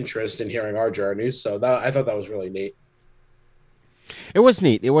had interest in hearing our journeys. So I thought that was really neat. It was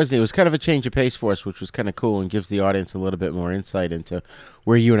neat. It was kind of a change of pace for us, which was kind of cool and gives the audience a little bit more insight into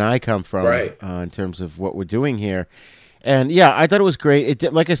where you and I come from, right, in terms of what we're doing here. And yeah, I thought it was great. It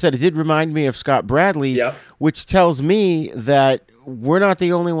did, like I said, it did remind me of Scott Bradley, which tells me that we're not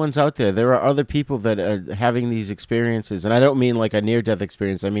the only ones out there. There are other people that are having these experiences, and I don't mean like a near-death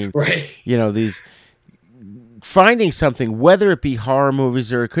experience. I mean, these finding something, whether it be horror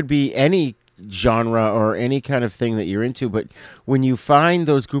movies or it could be any genre or any kind of thing that you're into, but when you find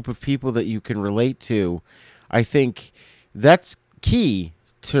those group of people that you can relate to, I think that's key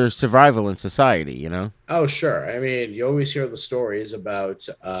to survival in society, Oh, sure. I mean, you always hear the stories about,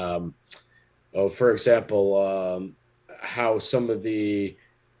 for example, how some of the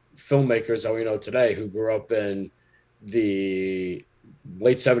filmmakers that we know today who grew up in the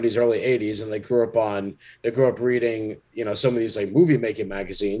late 70s, early 80s, and they grew up reading, some of these like movie making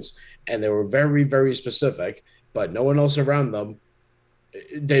magazines, and they were very, very specific, but no one else around them,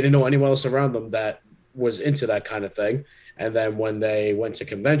 they didn't know anyone else around them that was into that kind of thing. And then when they went to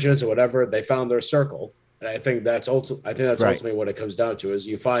conventions or whatever, they found their circle. And I think that's ultimately what it comes down to, is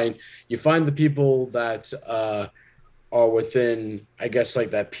you find the people that are within, I guess, like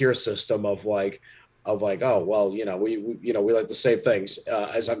that peer system of like, oh, well, we like the same things,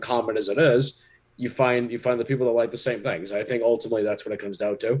 as uncommon as it is. You find the people that like the same things. I think ultimately that's what it comes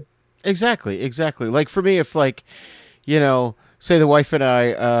down to. Exactly. Like for me, if say the wife and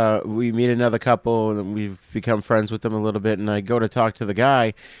I, we meet another couple and we've become friends with them a little bit, and I go to talk to the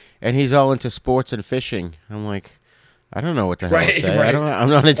guy, and he's all into sports and fishing. I'm like, I don't know what the hell to say. Right. I'm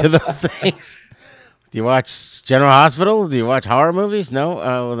not into those things. Do you watch General Hospital? Do you watch horror movies? No?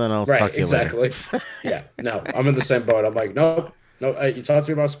 Well, then I'll talk to you later. Yeah, no, I'm in the same boat. I'm like, nope. No, you talk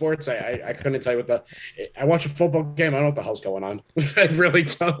to me about sports. I couldn't tell you I watch a football game. I don't know what the hell's going on. I really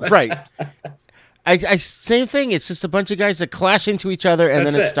don't. Right. I same thing. It's just a bunch of guys that clash into each other, and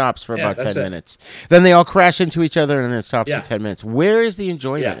then it stops for about 10 minutes. Then they all crash into each other, and then it stops for 10 minutes. Where is the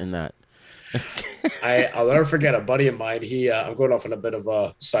enjoyment in that? I'll never forget a buddy of mine. I'm going off on a bit of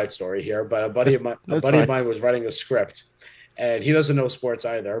a side story here, but a buddy of mine was writing a script, and he doesn't know sports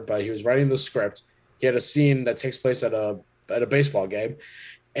either, but he was writing the script. He had a scene that takes place at a baseball game.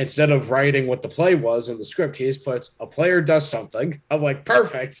 Instead of writing what the play was in the script, he just puts a player does something. I'm like,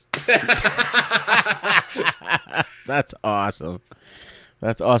 perfect. That's awesome.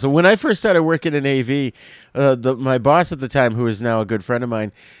 That's awesome. When I first started working in AV, my boss at the time, who is now a good friend of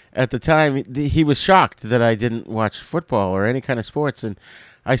mine, at the time, he was shocked that I didn't watch football or any kind of sports. And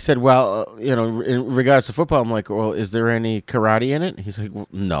I said, well, in regards to football, I'm like, well, is there any karate in it? He's like, well,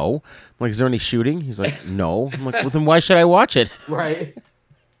 no. I'm like, is there any shooting? He's like, no. I'm like, well, then why should I watch it? Right.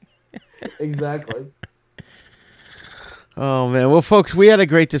 Exactly. Oh, man. Well, folks, we had a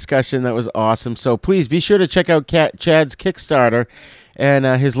great discussion. That was awesome. So please be sure to check out Chad's Kickstarter and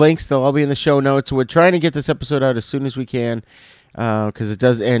his links. They'll all be in the show notes. We're trying to get this episode out as soon as we can because it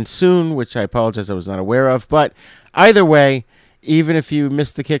does end soon, which I apologize I was not aware of. But either way, even if you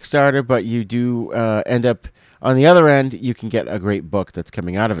missed the Kickstarter, but you do end up on the other end, you can get a great book that's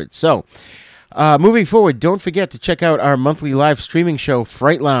coming out of it. So Moving forward, don't forget to check out our monthly live streaming show,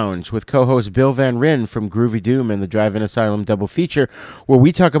 Fright Lounge, with co-host Bill Van Ryn from Groovy Doom and the Drive-In Asylum double feature, where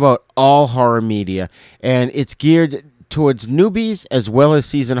we talk about all horror media, and it's geared towards newbies as well as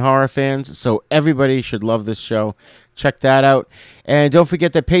seasoned horror fans, so everybody should love this show. Check that out. And don't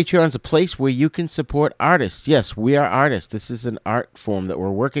forget that Patreon's a place where you can support artists. Yes, we are artists. This is an art form that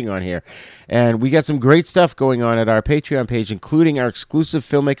we're working on here. And we got some great stuff going on at our Patreon page, including our exclusive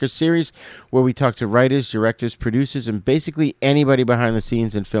filmmaker series, where we talk to writers, directors, producers, and basically anybody behind the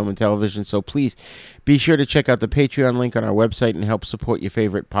scenes in film and television. So please be sure to check out the Patreon link on our website and help support your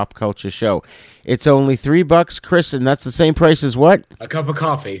favorite pop culture show. It's only $3, Chris, and that's the same price as what? A cup of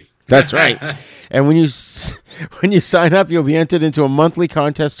coffee. That's right. And when you sign up, you'll be entered into a monthly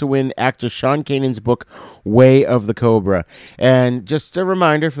contest to win actor Sean Kanan's book, Way of the Cobra. And just a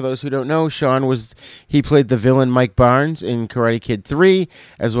reminder for those who don't know, he played the villain Mike Barnes in Karate Kid 3,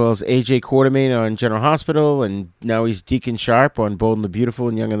 as well as AJ Quartermain on General Hospital, and now he's Deacon Sharp on Bold and the Beautiful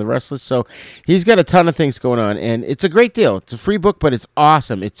and Young and the Restless. So he's got a ton of things going on, and it's a great deal. It's a free book, but it's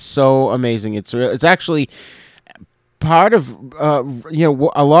awesome. It's so amazing. It's actually part of, a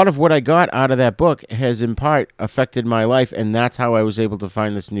lot of what I got out of that book has in part affected my life, and that's how I was able to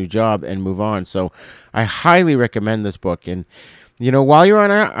find this new job and move on. So I highly recommend this book. And, while you're on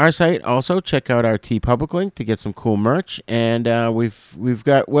our site, also check out our TeePublic link to get some cool merch. And we've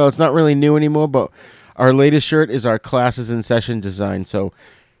got, well, it's not really new anymore, but our latest shirt is our Classes in Session design. So,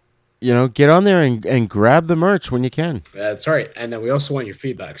 get on there and grab the merch when you can. That's right. And then we also want your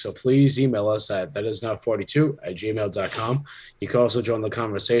feedback. So please email us at thatisnow42@gmail.com. You can also join the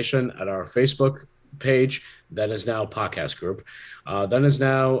conversation at our Facebook page, That Is Now Podcast Group. That Is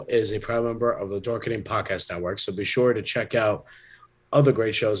Now is a proud member of the Dorkening Podcast Network. So be sure to check out other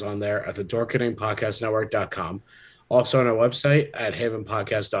great shows on there at the dorkeningpodcastnetwork.com. Also on our website at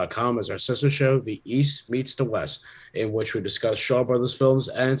havenpodcast.com is our sister show, The East Meets the West, in which we discuss Shaw Brothers films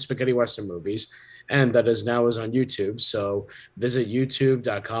and spaghetti western movies. And That Is Now is on YouTube. So visit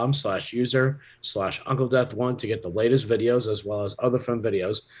youtube.com/user/UncleDeath1 to get the latest videos as well as other film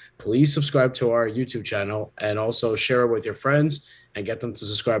videos. Please subscribe to our YouTube channel and also share it with your friends and get them to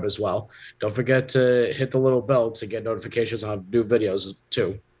subscribe as well. Don't forget to hit the little bell to get notifications on new videos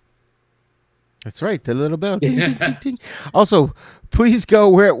too. That's right, the little bell. Ding, ding, ding, ding. Also, please go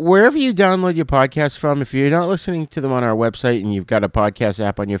wherever you download your podcast from. If you're not listening to them on our website and you've got a podcast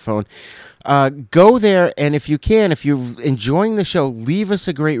app on your phone, go there, and if you're enjoying the show, leave us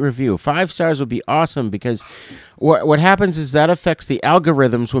a great review. 5 stars would be awesome, because what happens is that affects the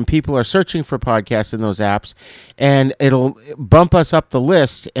algorithms when people are searching for podcasts in those apps, and it'll bump us up the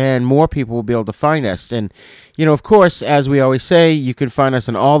list, and more people will be able to find us. And, of course, as we always say, you can find us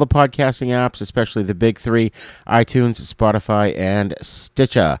on all the podcasting apps, especially the big 3, iTunes, Spotify, and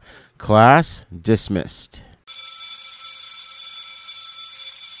Stitcher. Class dismissed.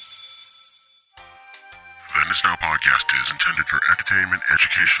 That Is Now podcast is intended for entertainment,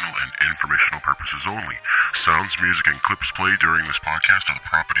 educational, and informational purposes only. Sounds, music, and clips played during this podcast are the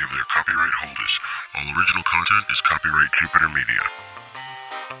property of their copyright holders. All original content is copyright Jupiter Media.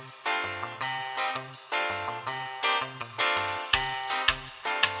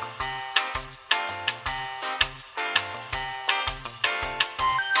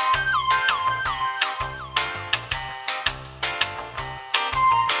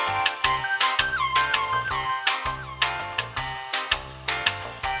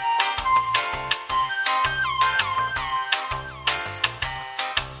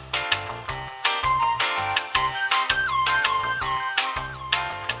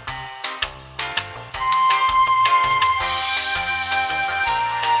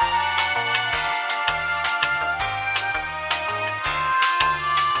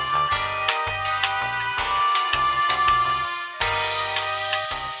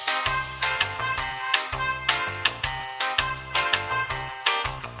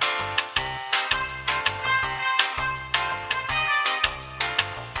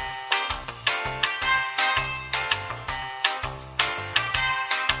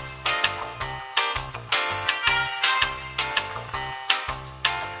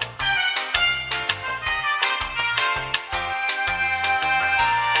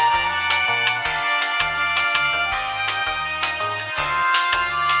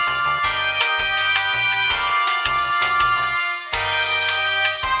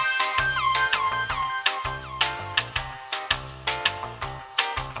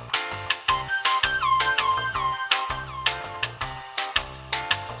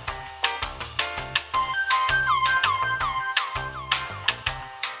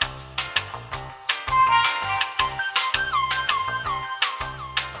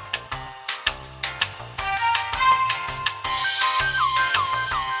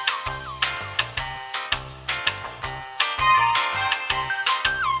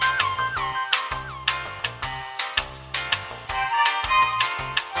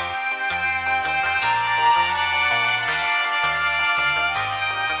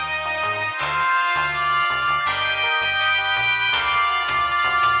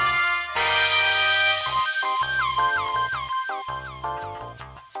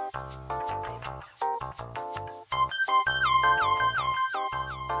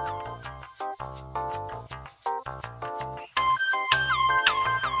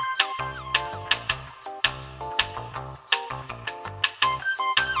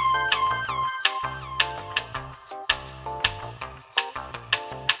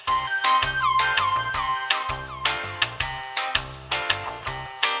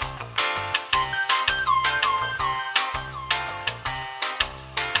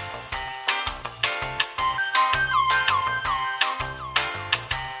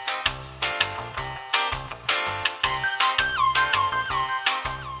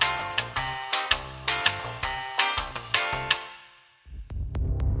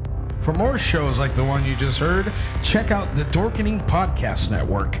 For more shows like the one you just heard, check out the Dorkening Podcast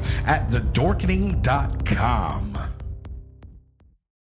Network at thedorkening.com.